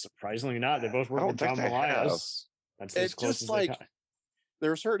 Surprisingly not. They both work with Tom Elias. That's as close as they got.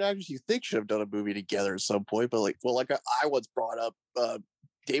 There are certain actors you think should have done a movie together at some point, but like I once brought up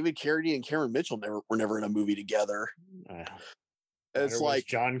David Carradine and Cameron Mitchell were never in a movie together. It's like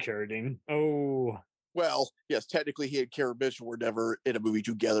John Carradine. Oh, well, yes, technically he and Cameron Mitchell were never in a movie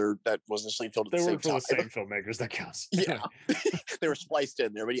together that was necessarily filmed at the same time. They were for the same filmmakers. That counts. Yeah, they were spliced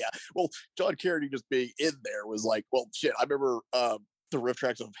in there. But yeah, well, John Carradine just being in there was like, well, shit. I remember the riff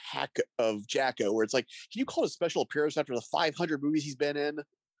tracks of Jacko, where it's like, can you call it a special appearance after the 500 movies he's been in?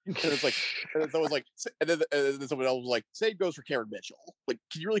 And it's like, and then someone was like, and then someone else was like, same goes for Cameron Mitchell. Like,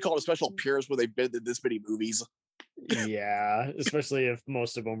 can you really call it a special appearance when they've been in this many movies? Yeah, especially if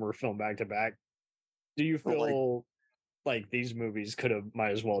most of them were filmed back to back. Do you feel like these movies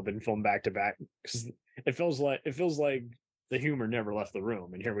might as well have been filmed back to back? Because it feels like the humor never left the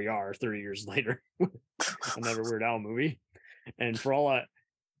room, and here we are 30 years later, another Weird Al movie. And for all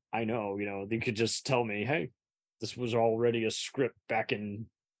I know, they could just tell me, hey, this was already a script back in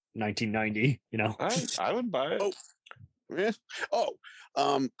 1990. I would buy it.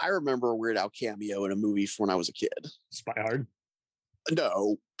 I remember a Weird Al cameo in a movie from when I was a kid. Spy Hard.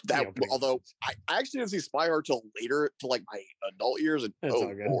 No, although I actually didn't see Spy Hard till later, to like my adult years, and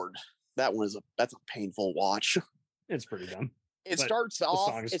Lord, that's a painful watch. It's pretty dumb. It starts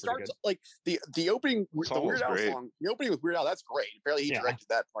like the opening, the Weird Al song. The opening with Weird Al, that's great. Apparently, he directed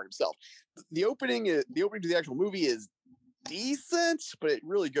that part himself. The opening to the actual movie is decent, but it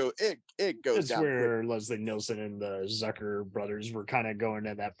really goes It's down. Where quick. Leslie Nielsen and the Zucker brothers were kind of going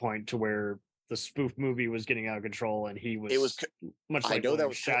at that point to where the spoof movie was getting out of control, and it was much like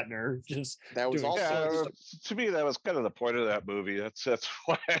Shatner. That was also to me that was kind of the point of that movie. That's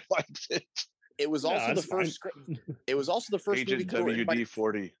why I liked it. It was also the first. It was also the first Agent movie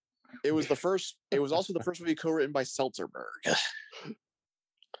WD-40. It was the first. It was also the first movie co-written by Seltzerberg.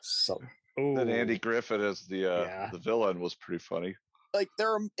 Then Andy Griffith as the villain was pretty funny. Like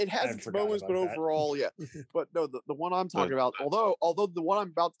it has its moments, but overall, yeah. But no, the one I'm talking about, although the one I'm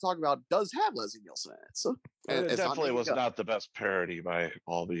about to talk about does have Leslie Nielsen in it, so it definitely was not the best parody by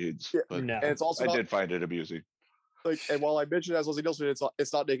all means. Yeah. But and it's also I did find it amusing. Like, and while I mentioned it as Leslie Nielsen,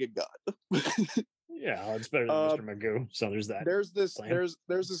 it's not Naked Gun. Yeah, it's better than Mr. Magoo. So there's that. There's this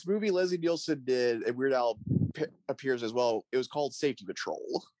movie Leslie Nielsen did, and Weird Al appears as well. It was called Safety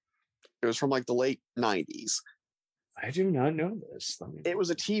Patrol. It was from like the late 90s. I do not know this. It was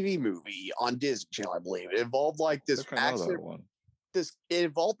a TV movie on Disney Channel, I believe. It involved like this accident. It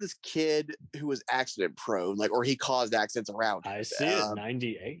involved this kid who was accident prone, or he caused accidents around him. I see it.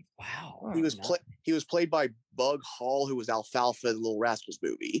 98. Wow. He was played by Bug Hall, who was Alfalfa in the Little Rascals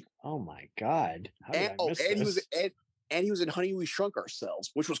movie. Oh my god! He was in Honey We Shrunk Ourselves,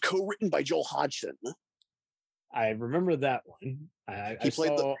 which was co-written by Joel Hodgson. I remember that one. I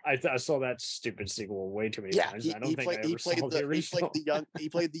saw that stupid sequel way too many times. He played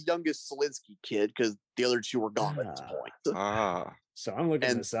the youngest Selinsky kid because the other two were gone at this point. So I'm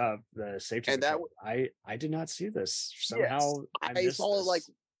looking this up. The safety. And Patrol. I did not see this somehow. Yes, I saw it like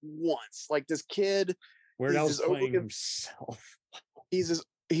once. Like this kid, Weird Al's playing himself. He's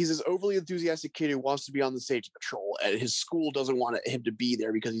this overly enthusiastic kid who wants to be on the safety patrol, and his school doesn't want him to be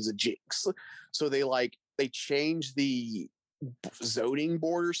there because he's a jinx. So they change the zoning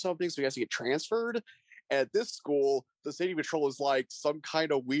board or something, so he has to get transferred. And at this school, the safety patrol is like some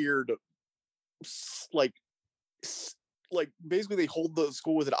kind of weird, like basically they hold the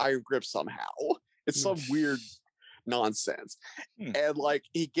school with an iron grip somehow. It's some weird nonsense. And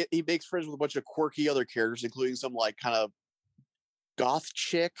he makes friends with a bunch of quirky other characters, including some kind of goth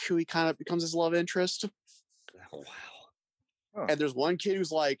chick who he kind of becomes his love interest. Oh, wow. Huh. And there's one kid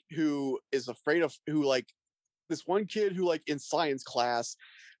who is afraid of this one kid who in science class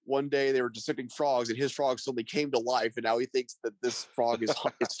one day they were dissecting frogs and his frog suddenly came to life and now he thinks that this frog is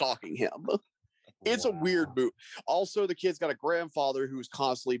stalking him. It's a weird move. Also, the kid's got a grandfather who's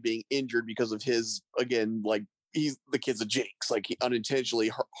constantly being injured because of his, again, the kid's a jinx, he unintentionally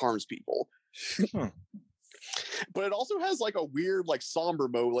harms people. But it also has a weird somber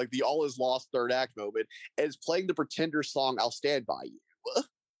mode, the all is lost third act moment, and it's playing the Pretender song "I'll Stand by You."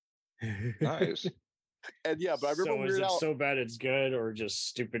 Nice. And yeah, but I remember is it so bad it's good or just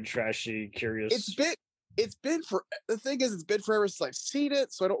stupid, trashy, curious? It's been forever since I've seen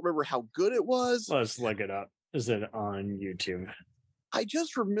it, so I don't remember how good it was. Let's look it up. Is it on YouTube? I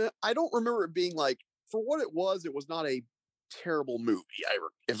don't remember it being like, for what it was not a terrible movie,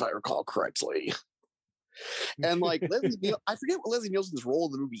 if I recall correctly. And like I forget what Leslie Nielsen's role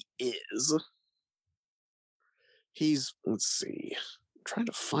in the movie is. Let's see, I'm trying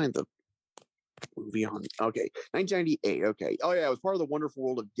to find the movie on. Okay, 1998. Okay, oh yeah, it was part of the Wonderful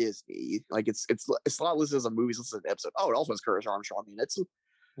World of Disney. Like it's not listed as a movie, it's listed as an episode. Oh, it also has Curtis Armstrong in it.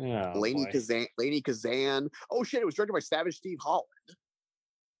 Lainey Kazan. Oh shit, it was directed by Savage Steve Holland.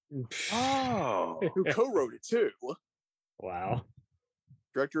 Oh, who co-wrote it too. Wow.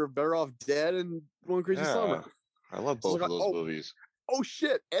 Director of Better Off Dead and One Crazy Summer. I love both of those movies. Oh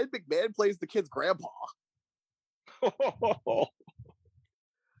shit, Ed McMahon plays the kid's grandpa.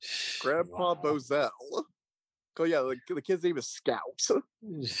 Grandpa Bozell. Oh yeah, the kid's name is Scout.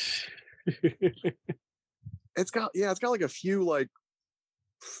 It's got like a few like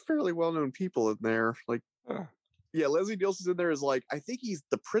fairly well-known people in there. Like yeah, Leslie Nielsen's in there as like, I think he's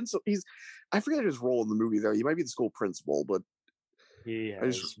the principal. I forget his role in the movie there. He might be the school principal, but he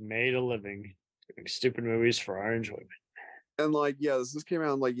has made a living doing stupid movies for our enjoyment. And like, yeah, this came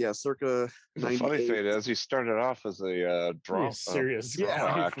out in like, circa. The funny thing is, he started off as a serious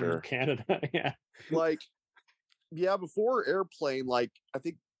drama actor from Canada. Yeah, like, yeah, before Airplane, like I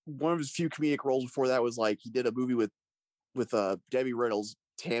think one of his few comedic roles before that was like he did a movie with Debbie Reynolds,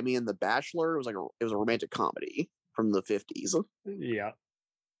 Tammy and the Bachelor. It was a romantic comedy from the 50s. Yeah.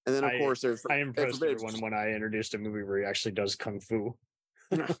 And then of course I impressed everyone when I introduced a movie where he actually does kung fu.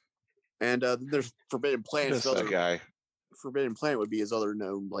 And there's Forbidden Planet. That guy. Forbidden Planet would be his other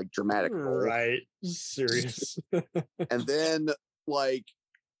known like dramatic role. Right. Serious. And then like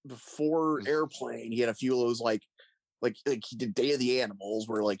before Airplane, he had a few of those like he did Day of the Animals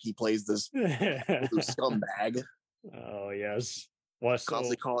where like he plays this scumbag. Oh yes. Well, so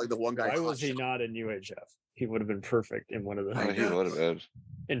constantly calling the one guy. Why was he not in UHF? He would have been perfect in one of the. He would have been.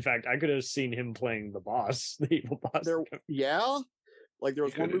 In fact, I could have seen him playing the boss, the evil boss. Like there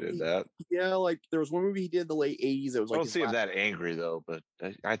was one movie. Did that. Yeah, like there was one movie he did in the late 80s. It was like I don't see him that angry though, but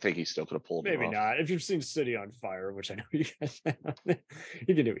I think he still could have pulled it off. Maybe not. If you've seen City on Fire, which I know you guys have,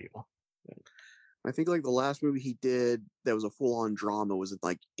 he can do evil. I think like the last movie he did that was a full-on drama was in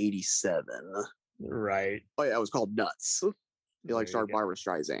like 87. Right. Oh yeah, it was called Nuts. He like starred Barbara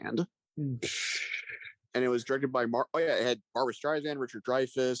Streisand. And it was directed by it had Barbara Streisand, Richard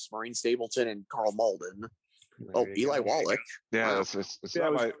Dreyfuss, Maureen Stapleton, and Carl Malden. Eli Wallach. Yeah,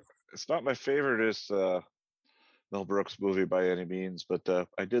 wow. It's not my favorite Mel Brooks movie by any means, but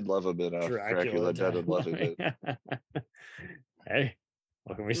I did love him in Dracula Dead and Loving It. Hey,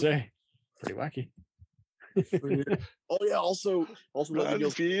 what can we say? Pretty wacky. Oh yeah, also Leslie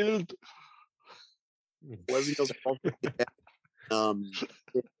Nielsen. Leslie Nielsen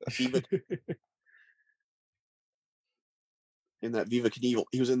in that Viva Knievel.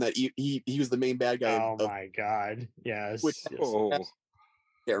 He was in that. He was the main bad guy. Oh my god! Yes.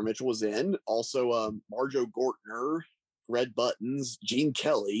 Sarah Mitchell was in. Also, Marjo Gortner, Red Buttons, Gene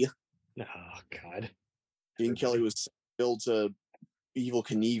Kelly. Oh god. Gene Kelly was billed to Evel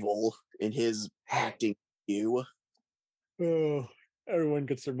Knievel in his acting debut. Oh, everyone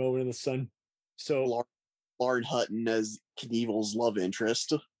gets their moment in the sun. So Lauren Hutton as Knievel's love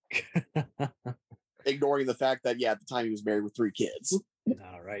interest. Ignoring the fact that at the time he was married with 3 kids.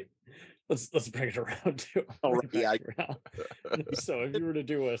 All right, let's bring it around to. All right, yeah. So if you were to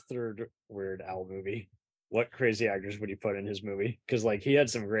do a third Weird Al movie, what crazy actors would you put in his movie? Because like he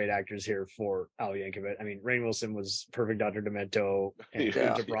had some great actors here for Al Yankovic. I mean, Rainn Wilson was perfect Dr. Demento, and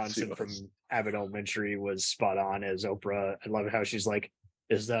Anja Bronson from Abbott Elementary was spot on as Oprah. I love how she's like,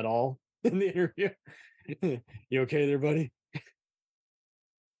 "Is that all?" in the interview. You okay there, buddy?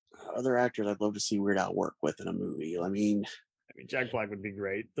 Other actors I'd love to see Weird Al work with in a movie. I mean, Jack Black would be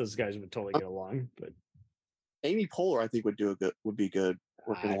great. Those guys would totally get along. But Amy Poehler, I think, would be good.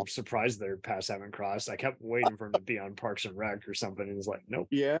 I'm surprised their paths haven't crossed. I kept waiting for him to be on Parks and Rec or something, and he's like, nope.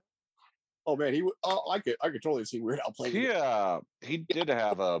 Yeah. Oh man, he would. I could totally see Weird Al playing. He did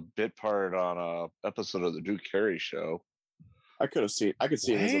have a bit part on a episode of the Drew Carey Show. I could see it.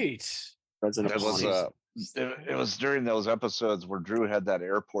 It was during those episodes where Drew had that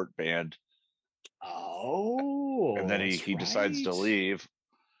airport band. Oh, and then he decides to leave,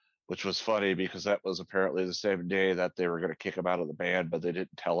 which was funny because that was apparently the same day that they were going to kick him out of the band, but they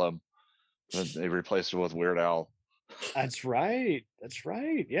didn't tell him. And they replaced him with Weird Al. That's right.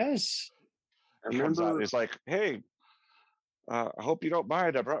 Yes. He comes out and he's like, "Hey, I hope you don't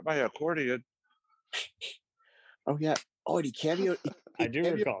mind. I brought my accordion." Oh yeah. Oh, and he cameoed. I do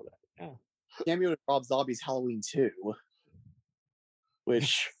recall that. Yeah. Cameoed in Rob Zombie's Halloween 2,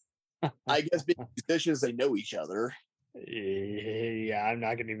 which I guess being musicians, they know each other. Yeah, I'm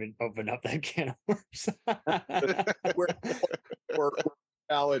not gonna even open up that can of worms. Where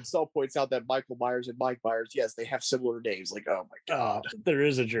Alan Sell points out that Michael Myers and Mike Myers, yes, they have similar names. Like, oh my god, there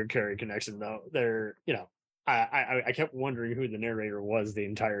is a Drew Carey connection though. There, I kept wondering who the narrator was the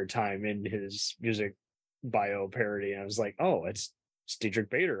entire time in his music bio parody, and I was like, oh, it's Diedrich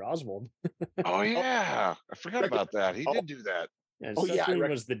Bader, Oswald. Oh yeah, I forgot about that. He did do that. And Seth Green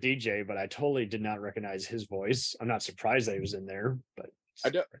was the DJ, but I totally did not recognize his voice. I'm not surprised that he was in there, but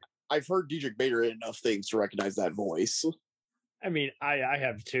I've heard Diedrich Bader in enough things to recognize that voice. I mean, I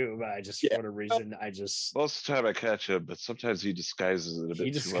have too, but I just for whatever reason most of the time I catch him, but sometimes he disguises it a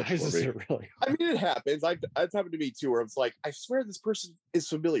bit too much for me. It really. I mean, it happens. It's happened to me too, where it's like, I swear this person is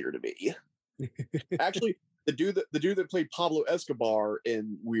familiar to me. Actually, the dude that played Pablo Escobar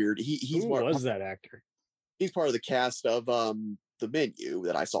in Weird, he's Who was that actor? He's part of the cast of The Menu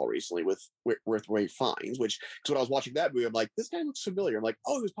that I saw recently with Ray Fiennes, which when I was watching that movie, I'm like, this guy looks familiar. I'm like,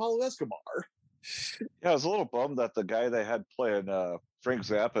 oh, it was Pablo Escobar. Yeah, I was a little bummed that the guy they had playing Frank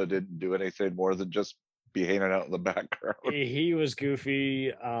Zappa didn't do anything more than just be hanging out in the background. He was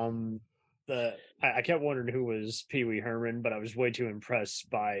goofy. I kept wondering who was Pee Wee Herman, but I was way too impressed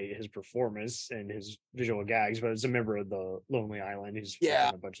by his performance and his visual gags. But as a member of the Lonely Island, he's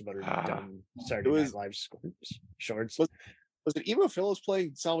a bunch of other dumb Saturday Night Live shorts. Was it Emo Phillips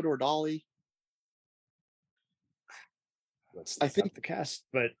playing Salvador Dali? I think the cast,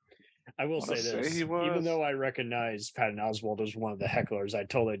 but I will say this: even though I recognize Patton Oswalt as one of the hecklers, I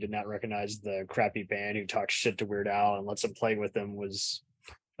totally did not recognize the crappy band who talks shit to Weird Al and lets him play with them was,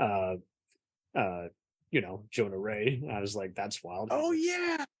 Jonah Ray. I was like, that's wild. Oh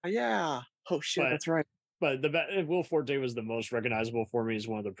yeah. Oh shit, that's right. But Will Forte was the most recognizable for me as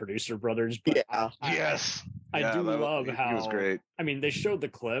one of the producer brothers. But I do love how he was great. I mean, they showed the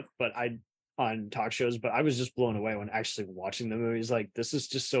clip, but on talk shows, but I was just blown away when actually watching the movies. Like, this is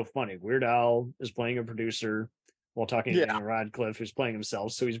just so funny. Weird Al is playing a producer while talking to Daniel Radcliffe, who's playing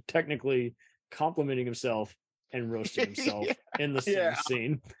himself. So he's technically complimenting himself and roasting himself in the same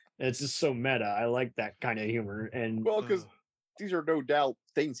scene. And it's just so meta. I like that kind of humor. And because these are no doubt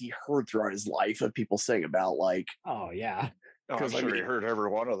things he heard throughout his life of people saying about, like, oh yeah. I'm sure he heard every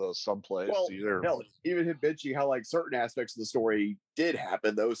one of those someplace. Well, hell, even him bitching how like certain aspects of the story did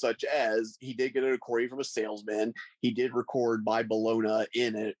happen, though, such as he did get a recording from a salesman. He did record My Bologna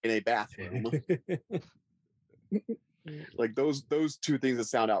in a bathroom. Like those two things that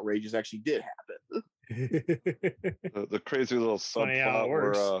sound outrageous actually did happen. The crazy little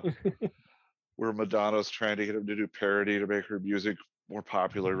subplot where Madonna's trying to get him to do parody to make her music more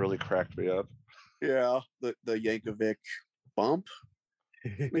popular really cracked me up. Yeah, the Yankovic bump,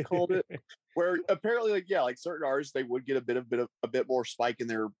 they called it, where apparently like certain artists, they would get a bit more spike in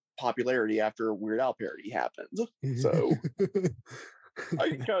their popularity after a Weird Al parody happens. So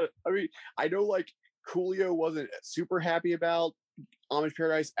I know like Coolio wasn't super happy about Amish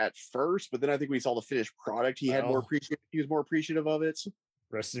Paradise at first, but then I think we saw the finished product. He was more appreciative of it.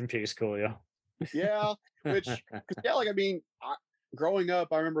 Rest in peace, Coolio. Yeah, growing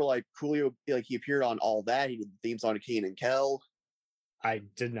up, I remember like Coolio, like he appeared on All That. He did the theme song to Kenan and Kel. I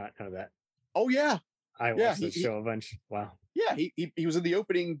did not know that. Oh yeah, I watched the show a bunch. Wow. Yeah, he was in the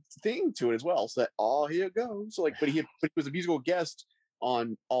opening thing to it as well. So here it goes. So like, but he was a musical guest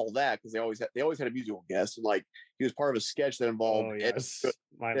on All That because they always had a musical guest, and like he was part of a sketch that involved. Oh yes,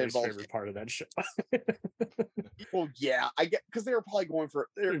 my least favorite part of that show. Well, yeah, I get because they were probably going for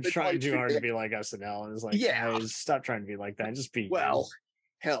they're trying too hard to be like SNL, and it's like, guys, stop trying to be like that. Just be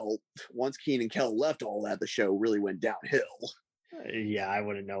hell. Once Kenan and Kel left All That, the show really went downhill. Yeah, I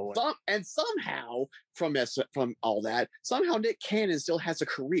wouldn't know what. And somehow from All That, somehow Nick Cannon still has a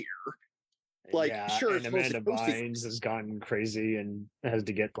career. Like, sure, and Amanda Bynes has gone crazy and has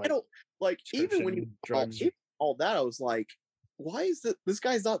to get like. I don't like even when you drugs. All That. I was like, why is this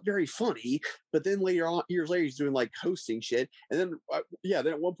guy's not very funny? But then years later, he's doing like hosting shit. And then, then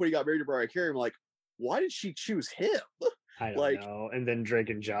at one point he got married to Mariah Carey. I'm like, why did she choose him? I don't know. And then Drake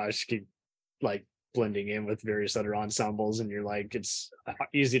and Josh keep like blending in with various other ensembles, and you're like, it's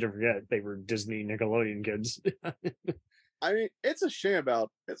easy to forget they were Disney Nickelodeon kids. I mean, it's a shame I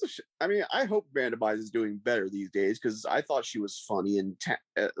mean, I hope Amanda Bynes is doing better these days because I thought she was funny and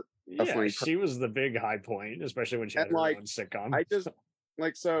she was the big high point, especially when she had her own sitcom. I just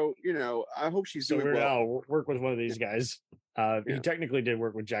I hope she's doing Weird well. Al work with one of these guys. He technically did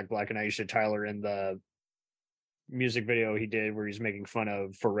work with Jack Black and Aisha Tyler in the music video he did where he's making fun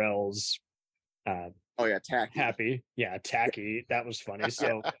of Pharrell's Oh yeah, tacky. Happy. Yeah, tacky. That was funny.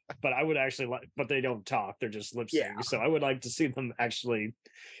 So, but I would actually like, but they don't talk. They're just lip sync. Yeah. So I would like to see them actually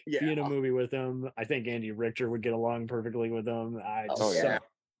be in a movie with them. I think Andy Richter would get along perfectly with them.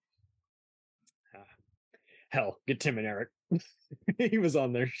 Hell, get Tim and Eric. He was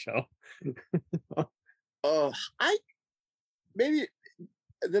on their show. Maybe.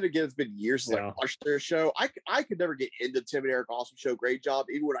 Then again, it's been years since I watched their show. I could never get into Tim and Eric Awesome Show. Great job,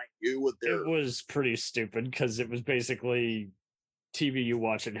 even when I knew what their. It was pretty stupid because it was basically TV you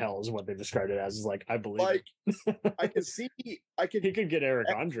watch in hell is what they described it as. Is like, I believe I can see he could get Eric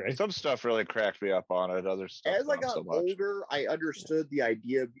Andre. Some stuff really cracked me up on it. Other stuff. As I got older, I understood the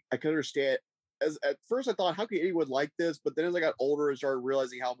idea. I could understand. As at first, I thought, how could anyone like this? But then as I got older and started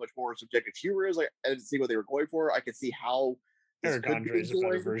realizing how much more subjective humor is, like I didn't see what they were going for. I could see how. Eric Andre is a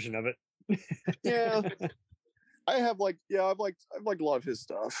better version of it. Yeah, I have I've liked a lot of his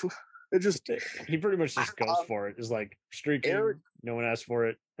stuff. It just he pretty much just goes for it. It's like streaking. No one asked for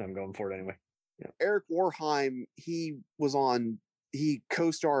it. I'm going for it anyway. Yeah. Eric Warheim, he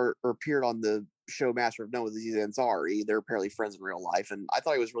co-starred or appeared on the show Master of None with Aziz Ansari. They're apparently friends in real life, and I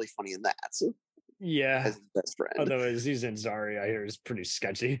thought he was really funny in that. So, yeah, as his best friend. Although Aziz Ansari, I hear, is pretty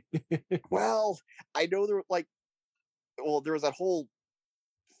sketchy. Well, I know there there was that whole.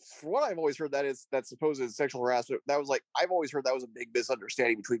 For what I've always heard, that supposed sexual harassment. That was I've always heard that was a big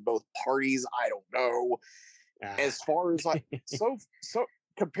misunderstanding between both parties. I don't know. As far as so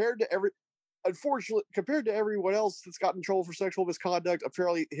compared to everyone else that's got in trouble for sexual misconduct,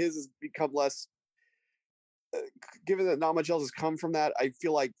 apparently his has become less. Given that not much else has come from that, I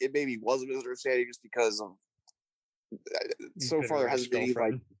feel like it maybe was a misunderstanding just because of. So far, there hasn't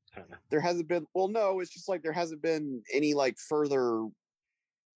been there hasn't been. Well, no, it's just there hasn't been any further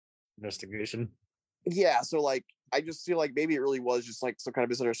investigation. Yeah, so I just feel like maybe it really was just some kind of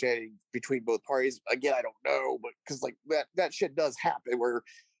misunderstanding between both parties. Again, I don't know, but because that shit does happen where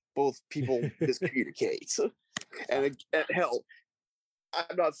both people miscommunicate. And hell,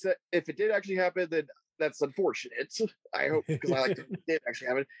 I'm not saying if it did actually happen, then that's unfortunate. I hope because I like it did actually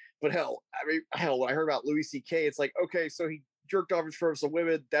happen. But when I heard about Louis C.K., it's okay, so he jerked off in front of some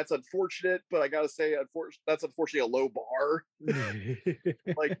women. That's unfortunate, but I gotta say, that's unfortunately a low bar.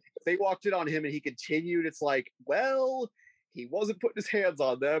 If they walked in on him and he continued, it's well, he wasn't putting his hands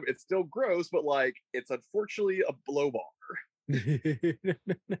on them. It's still gross, but it's unfortunately a low bar. He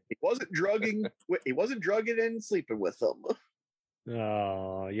wasn't drugging and sleeping with them.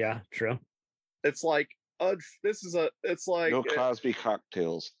 Oh, yeah, true. It's no Cosby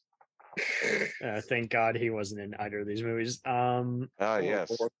cocktails. Thank God he wasn't in either of these movies.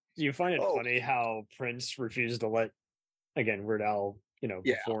 Yes. You find it funny how Prince refused to let Weird Al,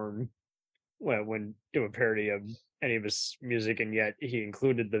 perform when do a parody of any of his music, and yet he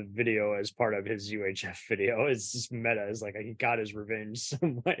included the video as part of his UHF video. It's just meta. It's he got his revenge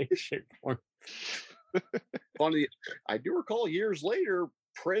some way, shape, form. Funny, I do recall years later,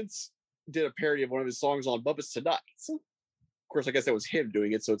 Prince did a parody of one of his songs on Muppets Tonight. Of course, I guess that was him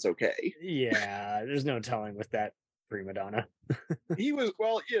doing it, so it's okay. Yeah, there's no telling with that prima donna. He was,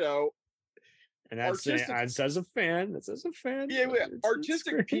 and that's as a fan. That's as a fan. Yeah,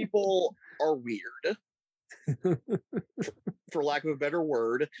 artistic people are weird, for lack of a better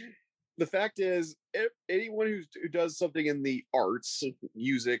word. The fact is, anyone who does something in the arts,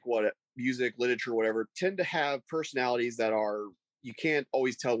 music, literature, whatever, tend to have personalities that are you can't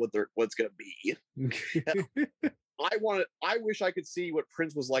always tell what's going to be. I wish I could see what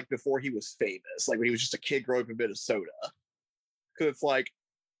Prince was like before he was famous, when he was just a kid growing up in Minnesota. Because it's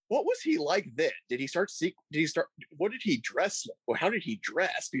what was he like then? Did he start? What did he dress? Or how did he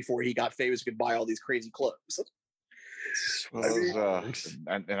dress before he got famous and could buy all these crazy clothes? Well,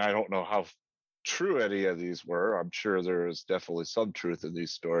 and I don't know how true any of these were. I'm sure there is definitely some truth in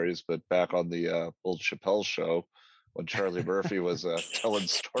these stories. But back on the old Chappelle show, when Charlie Murphy was telling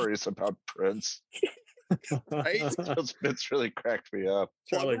stories about Prince. Right? Those bits really cracked me up.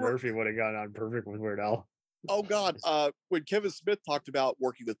 Charlie Murphy would have gone on perfect with Weird Al. Oh God! When Kevin Smith talked about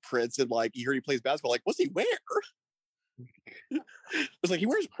working with Prince and he heard he plays basketball, what's he wear? It's he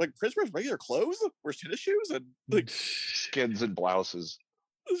wears Prince wears regular clothes, wears tennis shoes, and skins and blouses.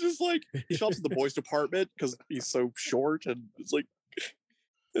 It's just he shops at the boys department because he's so short, and it's what?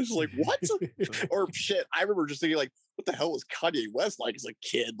 Or shit! I remember just thinking what the hell was Kanye West like as a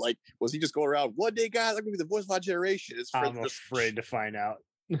kid? Was he just going around one day, guys? I'm gonna be the voice of my generation? His friends I'm afraid to find out.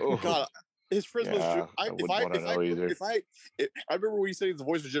 Oh God, his friends was. I remember when he said he's the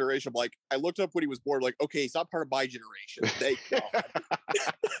voice of a generation. I looked up when he was born. Okay, he's not part of my generation. Thank God.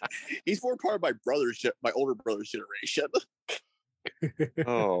 He's more part of my older brother's generation.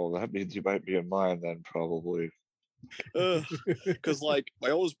 Oh, that means you might be in mine then, probably. Because like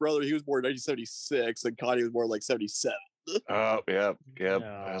my oldest brother, he was born in 1976, and Connie was born like 77. Oh, yep.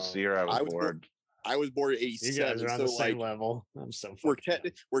 That's the year I was born. I was born in You guys 87, are on so the same like level. I'm so we're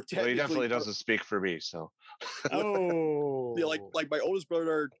fucking we're Well, he technically definitely doesn't speak for me, so. Oh, yeah, like my oldest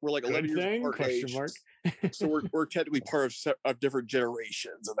brother, we're like 11 good years thing? apart in Question age, mark. so we're technically part of different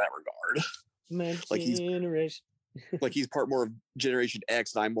generations in that regard. My Like generation. Like he's part more of Generation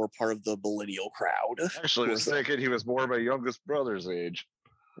X, and I'm more part of the millennial crowd. Actually, I was thinking he was more my youngest brother's age.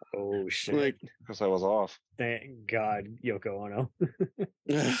 Oh shit! Like, because I was off. Thank God, Yoko Ono.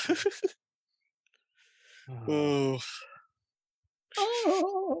 Oh.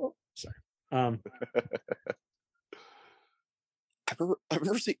 Oh. Sorry. I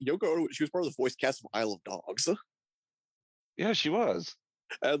remember seeing Yoko Ono. She was part of the voice cast of Isle of Dogs. Yeah, she was.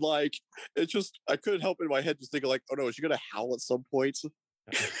 And like, it's just I couldn't help in my head just thinking like, oh no, is she gonna howl at some point?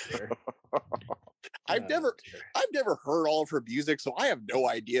 I've never heard all of her music, so I have no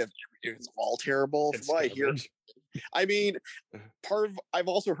idea if it's all terrible. From what I hear, I mean, I've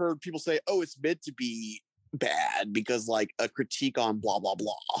also heard people say, oh, it's meant to be bad because like a critique on blah blah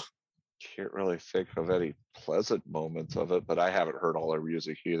blah. Can't really think of any pleasant moments of it, but I haven't heard all her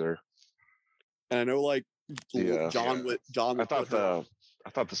music either. And I know like John. I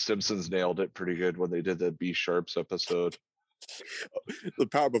thought the Simpsons nailed it pretty good when they did the B Sharps episode. The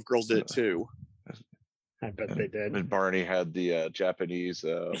Powerpuff Girls did it too. I bet they did. And Barney had the Japanese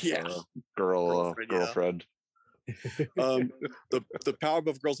girlfriend. The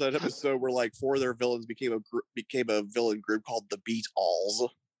Powerpuff Girls that episode where like four of their villains became a villain group called the Beat Alls.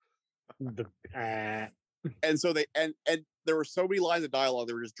 And so they and there were so many lines of dialogue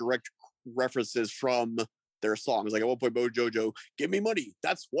that were just direct references from their songs. Like at one point, Mojojo, give me money,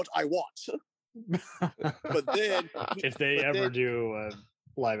 that's what I want. But then if they ever do a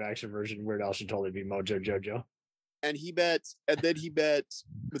live action version, Weird Al should totally be Mojo Jojo. But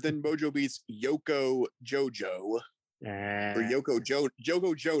then Mojo beats Yoko Jojo. Or Yoko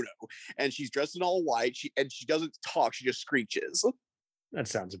Jono, and she's dressed in all white. She doesn't talk; she just screeches. That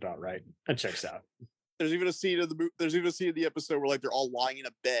sounds about right. That checks out. There's even a scene in the episode where like they're all lying in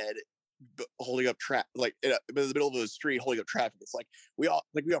a bed, holding up traffic, like in the middle of the street, holding up traffic. It's like we are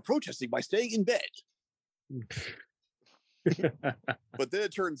protesting by staying in bed. But then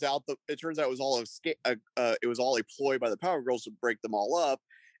it turns out it was all a ploy by the Power Girls to break them all up,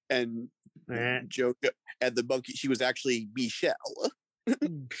 and Joke and the monkey. She was actually Michelle.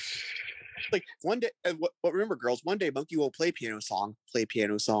 Like one day, remember, girls, one day Monkey will play piano song.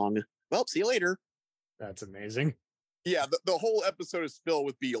 Well, see you later. That's amazing. Yeah, the whole episode is filled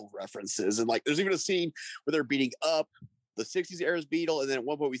with Beatle references, and like there's even a scene where they're beating up the '60s era's Beatle, and then at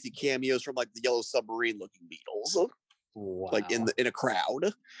one point we see cameos from like the Yellow Submarine looking Beatles. Wow. Like in a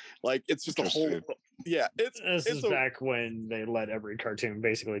crowd. Like it's just a whole this is back when they let every cartoon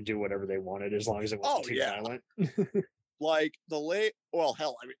basically do whatever they wanted as long as it wasn't too violent. Like the late the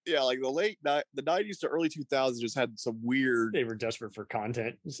 90s to early 2000s just had some weird. They were desperate for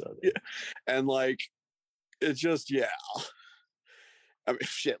content, so and like it's just I mean,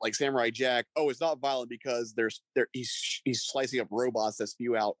 shit, like Samurai Jack. Oh, it's not violent because he's slicing up robots that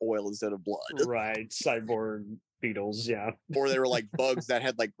spew out oil instead of blood. Right, cyborg beetles, yeah. Or they were like bugs that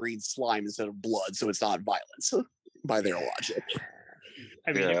had like green slime instead of blood, so it's not violence by their logic.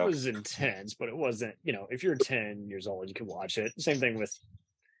 I mean, it was intense, but it wasn't. If you're 10 years old, you can watch it. Same thing with.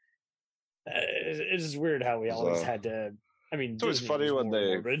 It's just weird how we always had to. I mean, it was funny when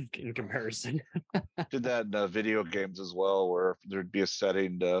they in comparison did that in video games as well, where there'd be a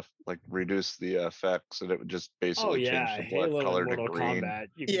setting to like reduce the effects, and it would just basically change the blood Halo color and to Mortal green. Kombat,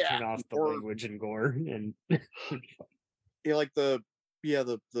 you can turn off the language and gore, and like the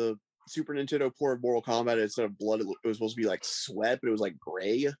Super Nintendo port of Mortal Kombat, instead of blood, it was supposed to be like sweat, but it was like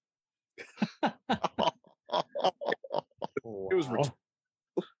gray.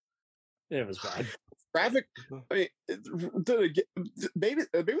 It was bad. Graphic. I mean, maybe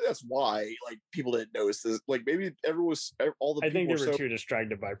that's why like people didn't notice this. Like maybe all the. I think they were too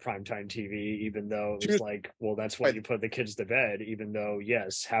distracted by primetime TV, even though it was like, well, that's why you put the kids to bed. Even though,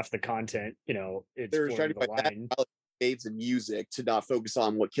 yes, half the content, it's they're distracted by line. Games and music to not focus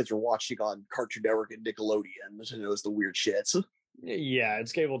on what kids are watching on Cartoon Network and Nickelodeon to notice the weird shits. Yeah,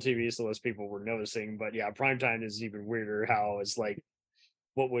 it's cable TV, so less people were noticing. But yeah, primetime is even weirder. How it's like,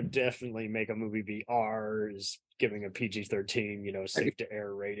 what would definitely make a movie be R is giving a PG-13, safe to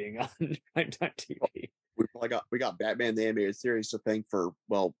air rating on primetime TV. We got Batman the Animated Series to thank for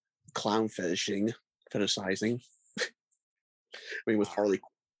clown fetishizing. I mean, with Harley.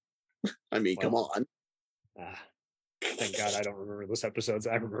 I mean, come on. Thank God I don't remember those episodes.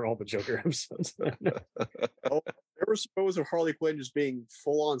 I remember all the Joker episodes. Oh, there was supposed of Harley Quinn just being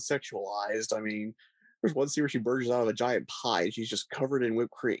full on sexualized. I mean, there's one scene where she bursts out of a giant pie and she's just covered in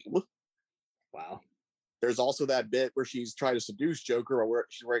whipped cream. Wow. There's also that bit where she's trying to seduce Joker, or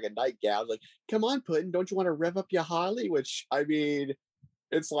she's wearing a nightgown. Like, come on, Puddin', don't you want to rev up your Harley? Which, I mean,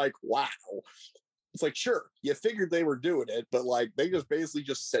 it's like, wow. It's like, sure, you figured they were doing it, but like, they just basically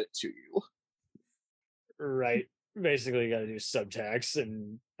just said it to you. Right. Basically, you got to do subtext,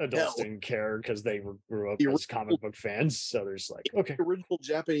 and adults didn't care because they grew up as comic book fans. So there's like, okay. Original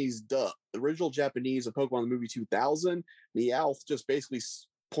Japanese of Pokemon the movie 2000, Meowth just basically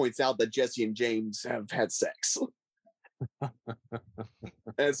points out that Jesse and James have had sex. And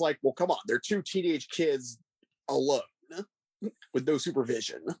it's like, well, come on, they're two teenage kids alone with no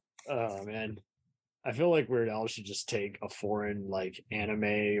supervision. Oh man, I feel like Weird Al should just take a foreign like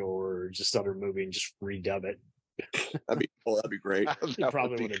anime or just other movie and just redub it. That'd be great. He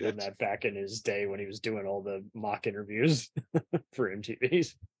probably would have done that back in his day when he was doing all the mock interviews for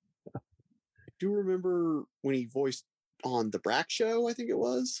MTV's. Do you remember when he voiced on the Brack Show? I think it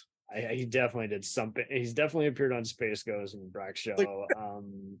was. He definitely did something. He's definitely appeared on Space Ghost and Brack Show.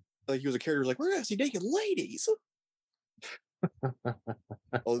 Like he was a character who was like, we're gonna see naked ladies.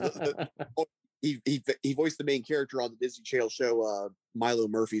 He voiced the main character on the Disney Channel show Milo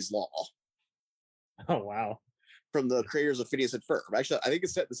Murphy's Law. Oh wow. From the creators of Phineas and Ferb. Actually, I think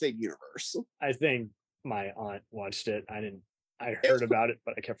it's set in the same universe. I think my aunt watched it. I heard about it,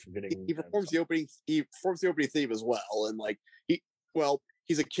 but I kept forgetting. He performs the opening. He performs the opening theme as well, and like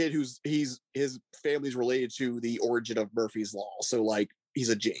he's a kid his family's related to the origin of Murphy's Law, so like he's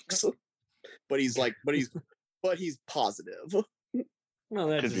a jinx, but he's positive. Well,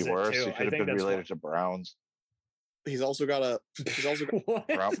 that could be worse. He could have been related to Browns. He's also got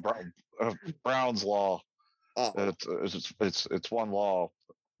Brown's Law. Oh. It's one law.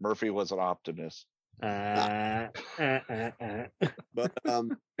 Murphy was an optimist. But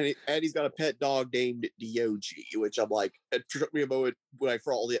and he's got a pet dog named Diogi, which I'm like, it took me a moment when I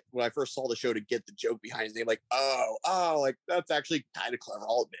first saw the show to get the joke behind his name. Like, oh, like that's actually kind of clever.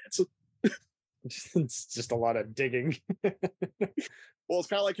 I'll admit. It's just a lot of digging. Well, it's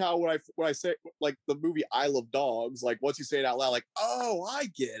kind of like how when I say like the movie I Love Dogs, like once you say it out loud, like, oh, I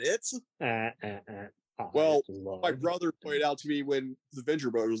get it. Well, my brother pointed out to me when the Venture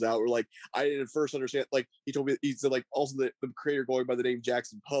Brothers was out, we're like, I didn't first understand. Like, he told me, he said, like, also the creator going by the name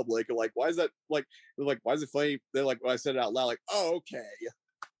Jackson Public, and like, why is that? Like, why is it funny? They're like, when I said it out loud, like, oh, okay.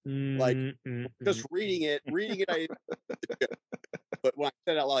 Like, just reading it, but when I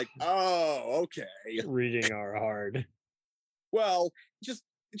said it out loud, like, oh, okay. Reading are hard. Well, just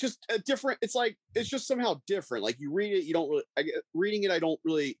a different. It's like it's just somehow different. Like you read it, you don't really. Reading it, I don't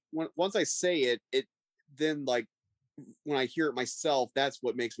really. Once I say it, then like when I hear it myself, that's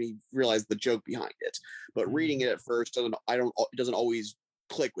what makes me realize the joke behind it. But reading it at first it doesn't always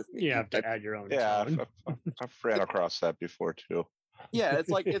click with me. You have to add your own. Yeah, I've ran across that before too. Yeah, it's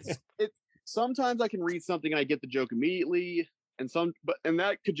like it's sometimes I can read something and I get the joke immediately, and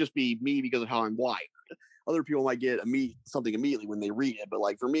that could just be me because of how I'm wired. Other people might get something immediately when they read it, but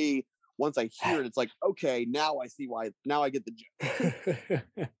like for me, once I hear it, it's like, okay, now I see why. Now I get the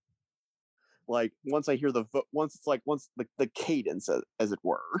joke. Like once I hear the cadence, as it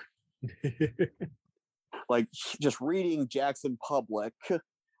were. Like just reading Jackson Public,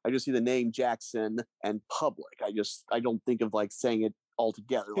 I just see the name Jackson and Public. I don't think of like saying it all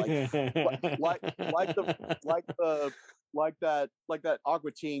together. Like that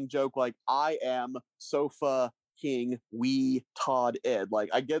Aqua Teen joke. Like I am Sofa King, we Todd Ed. Like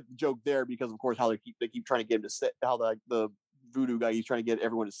I get the joke there because of course how they keep trying to get him to say how the voodoo guy he's trying to get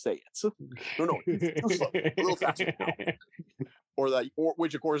everyone to say it. No, a little faster now. Or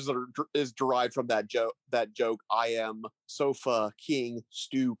which of course is derived from that joke. That joke. I am Sofa King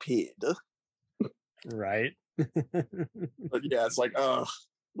Stupid. Right. But yeah, it's like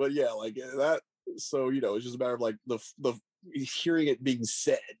but yeah, like that. So it's just a matter of like the hearing it being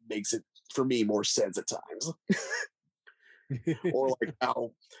said makes it for me more sense at times. Or like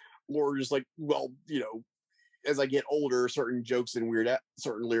how, or just like as I get older, certain jokes and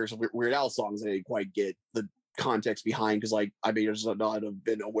certain lyrics of Weird Al songs I didn't quite get the context behind because like I may just not have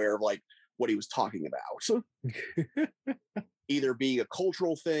been aware of like what he was talking about. Either being a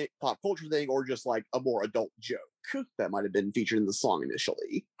cultural thing, pop culture thing, or just like a more adult joke that might have been featured in the song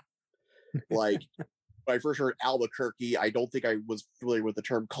initially. Like when I first heard Albuquerque, I don't think I was familiar with the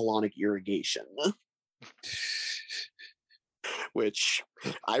term colonic irrigation. Which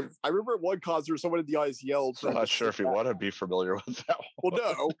I remember at one concert, someone in the audience yelled. I'm not sure if you want to be familiar with that one.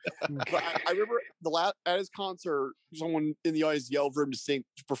 Well, no. But I remember at his concert, someone in the audience yelled for him to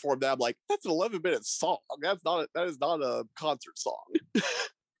perform that. I'm like, that's an 11-minute song. That is not a concert song.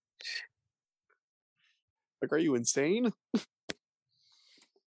 Like, are you insane?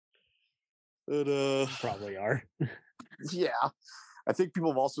 But, probably are. Yeah. I think people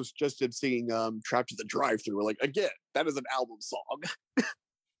have also suggested singing Trapped to the Drive-Thru. We're like, again, that is an album song.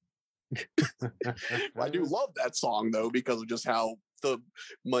 I do love that song, though, because of just how the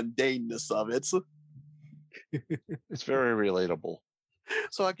mundaneness of it. It's very relatable.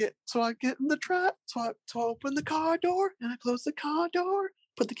 So I get in the trap, so I open the car door, and I close the car door,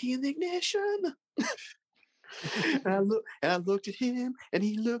 put the key in the ignition. And I looked at him, and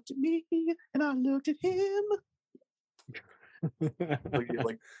he looked at me, and I looked at him.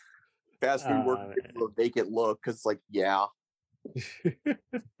 like fast food work with a vacant look, because yeah.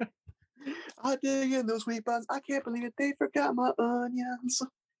 I dig in those sweet buns. I can't believe it. They forgot my onions.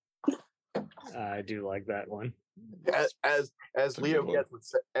 I do like that one. As Leo Getz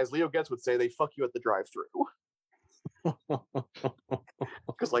would say, they fuck you at the drive-thru.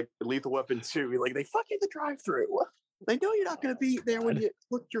 Because Lethal Weapon 2, they fuck you at the drive-thru. They know you're not going to be there when you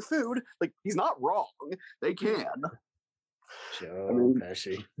look at your food. He's not wrong. They can. Joe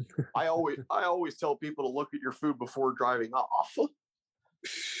Pesci. I always tell people to look at your food before driving off,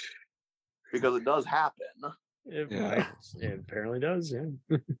 because it does happen. It apparently does.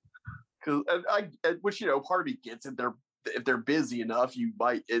 Yeah. Because which part of me gets it. If they're busy enough,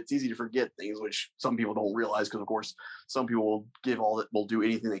 it's easy to forget things, which some people don't realize, because of course some people will do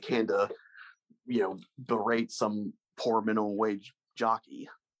anything they can to berate some poor minimum wage jockey.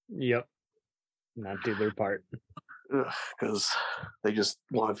 Yep. Not do their part. Because they just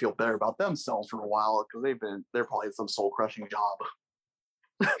want to feel better about themselves for a while, because they're probably in some soul crushing job.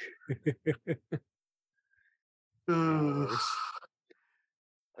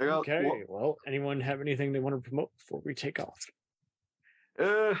 Okay. Well, anyone have anything they want to promote before we take off?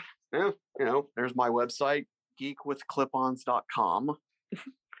 There's my website, geekwithclipons.com.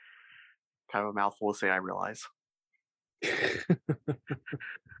 Kind of a mouthful to say, I realize.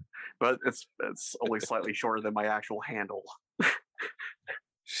 But it's only slightly shorter than my actual handle.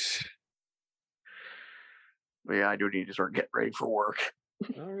 But yeah, I do need to start getting ready for work.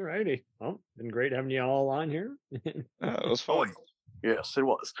 All righty. Well, been great having you all on here. It was fun. Yes, it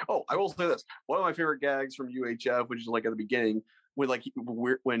was. Oh, I will say this. One of my favorite gags from UHF, which is at the beginning,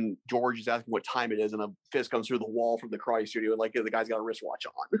 when George is asking what time it is, and a fist comes through the wall from the karate studio, and the guy's got a wristwatch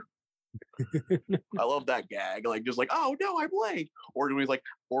on. I love that gag. Oh no, I'm late. Or when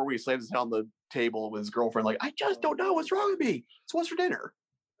he slams his head on the table with his girlfriend, I just don't know what's wrong with me. So what's for dinner?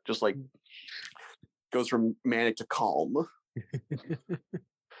 Just goes from manic to calm.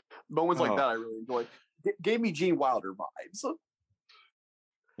 Moments like that I really enjoy. Gave me Gene Wilder vibes.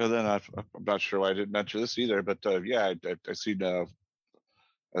 And then I'm not sure why I didn't mention this either, but I seen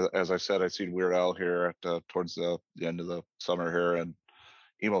as I said, I seen Weird Al here at towards the end of the summer here, and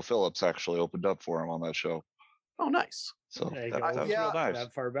Emo Phillips actually opened up for him on that show. Oh, nice. So that was real nice.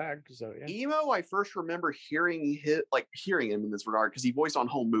 That far back. So yeah. Emo, I first remember hearing him in this regard because he voiced on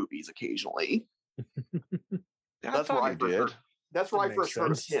home movies occasionally. That's where I first heard. That's where I first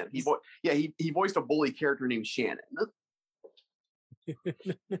heard of him. He voiced a bully character named Shannon.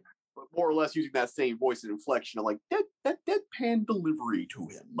 But more or less using that same voice and inflection of that deadpan delivery to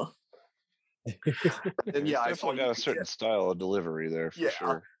him. And yeah, I saw got a certain style of delivery there for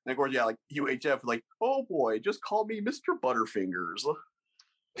sure. And of course, UHF oh boy, just call me Mr. Butterfingers.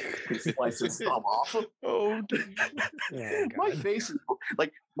 He slices his thumb off. Oh, my face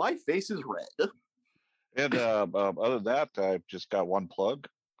is red. And other than that, I've just got one plug.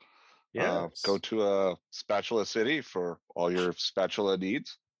 Yeah, go to Spatula City for all your spatula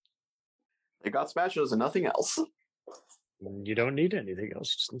needs. They got spatulas and nothing else. You don't need anything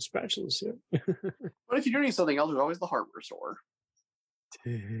else, just some spatulas. Yeah. But if you do need something else, there's always the hardware store.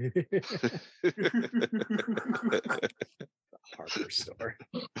 Hardware store.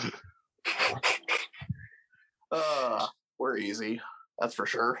 We're easy. That's for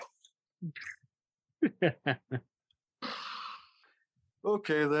sure.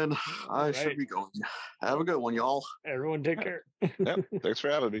 Okay, then. I should be going. Have a good one, y'all. Everyone take care. Yep, thanks for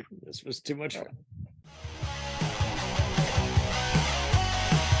having me. This was too much fun.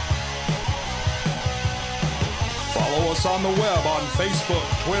 Follow us on the web on Facebook,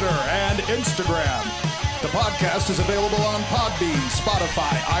 Twitter, and Instagram The podcast is available on Podbean,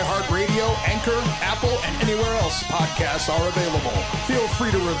 Spotify, iHeartRadio, Anchor, Apple, and anywhere else podcasts are available. Feel free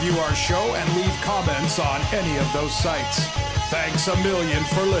to review our show and leave comments on any of those sites. Thanks a million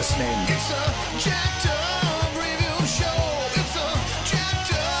for listening. It's a jacked up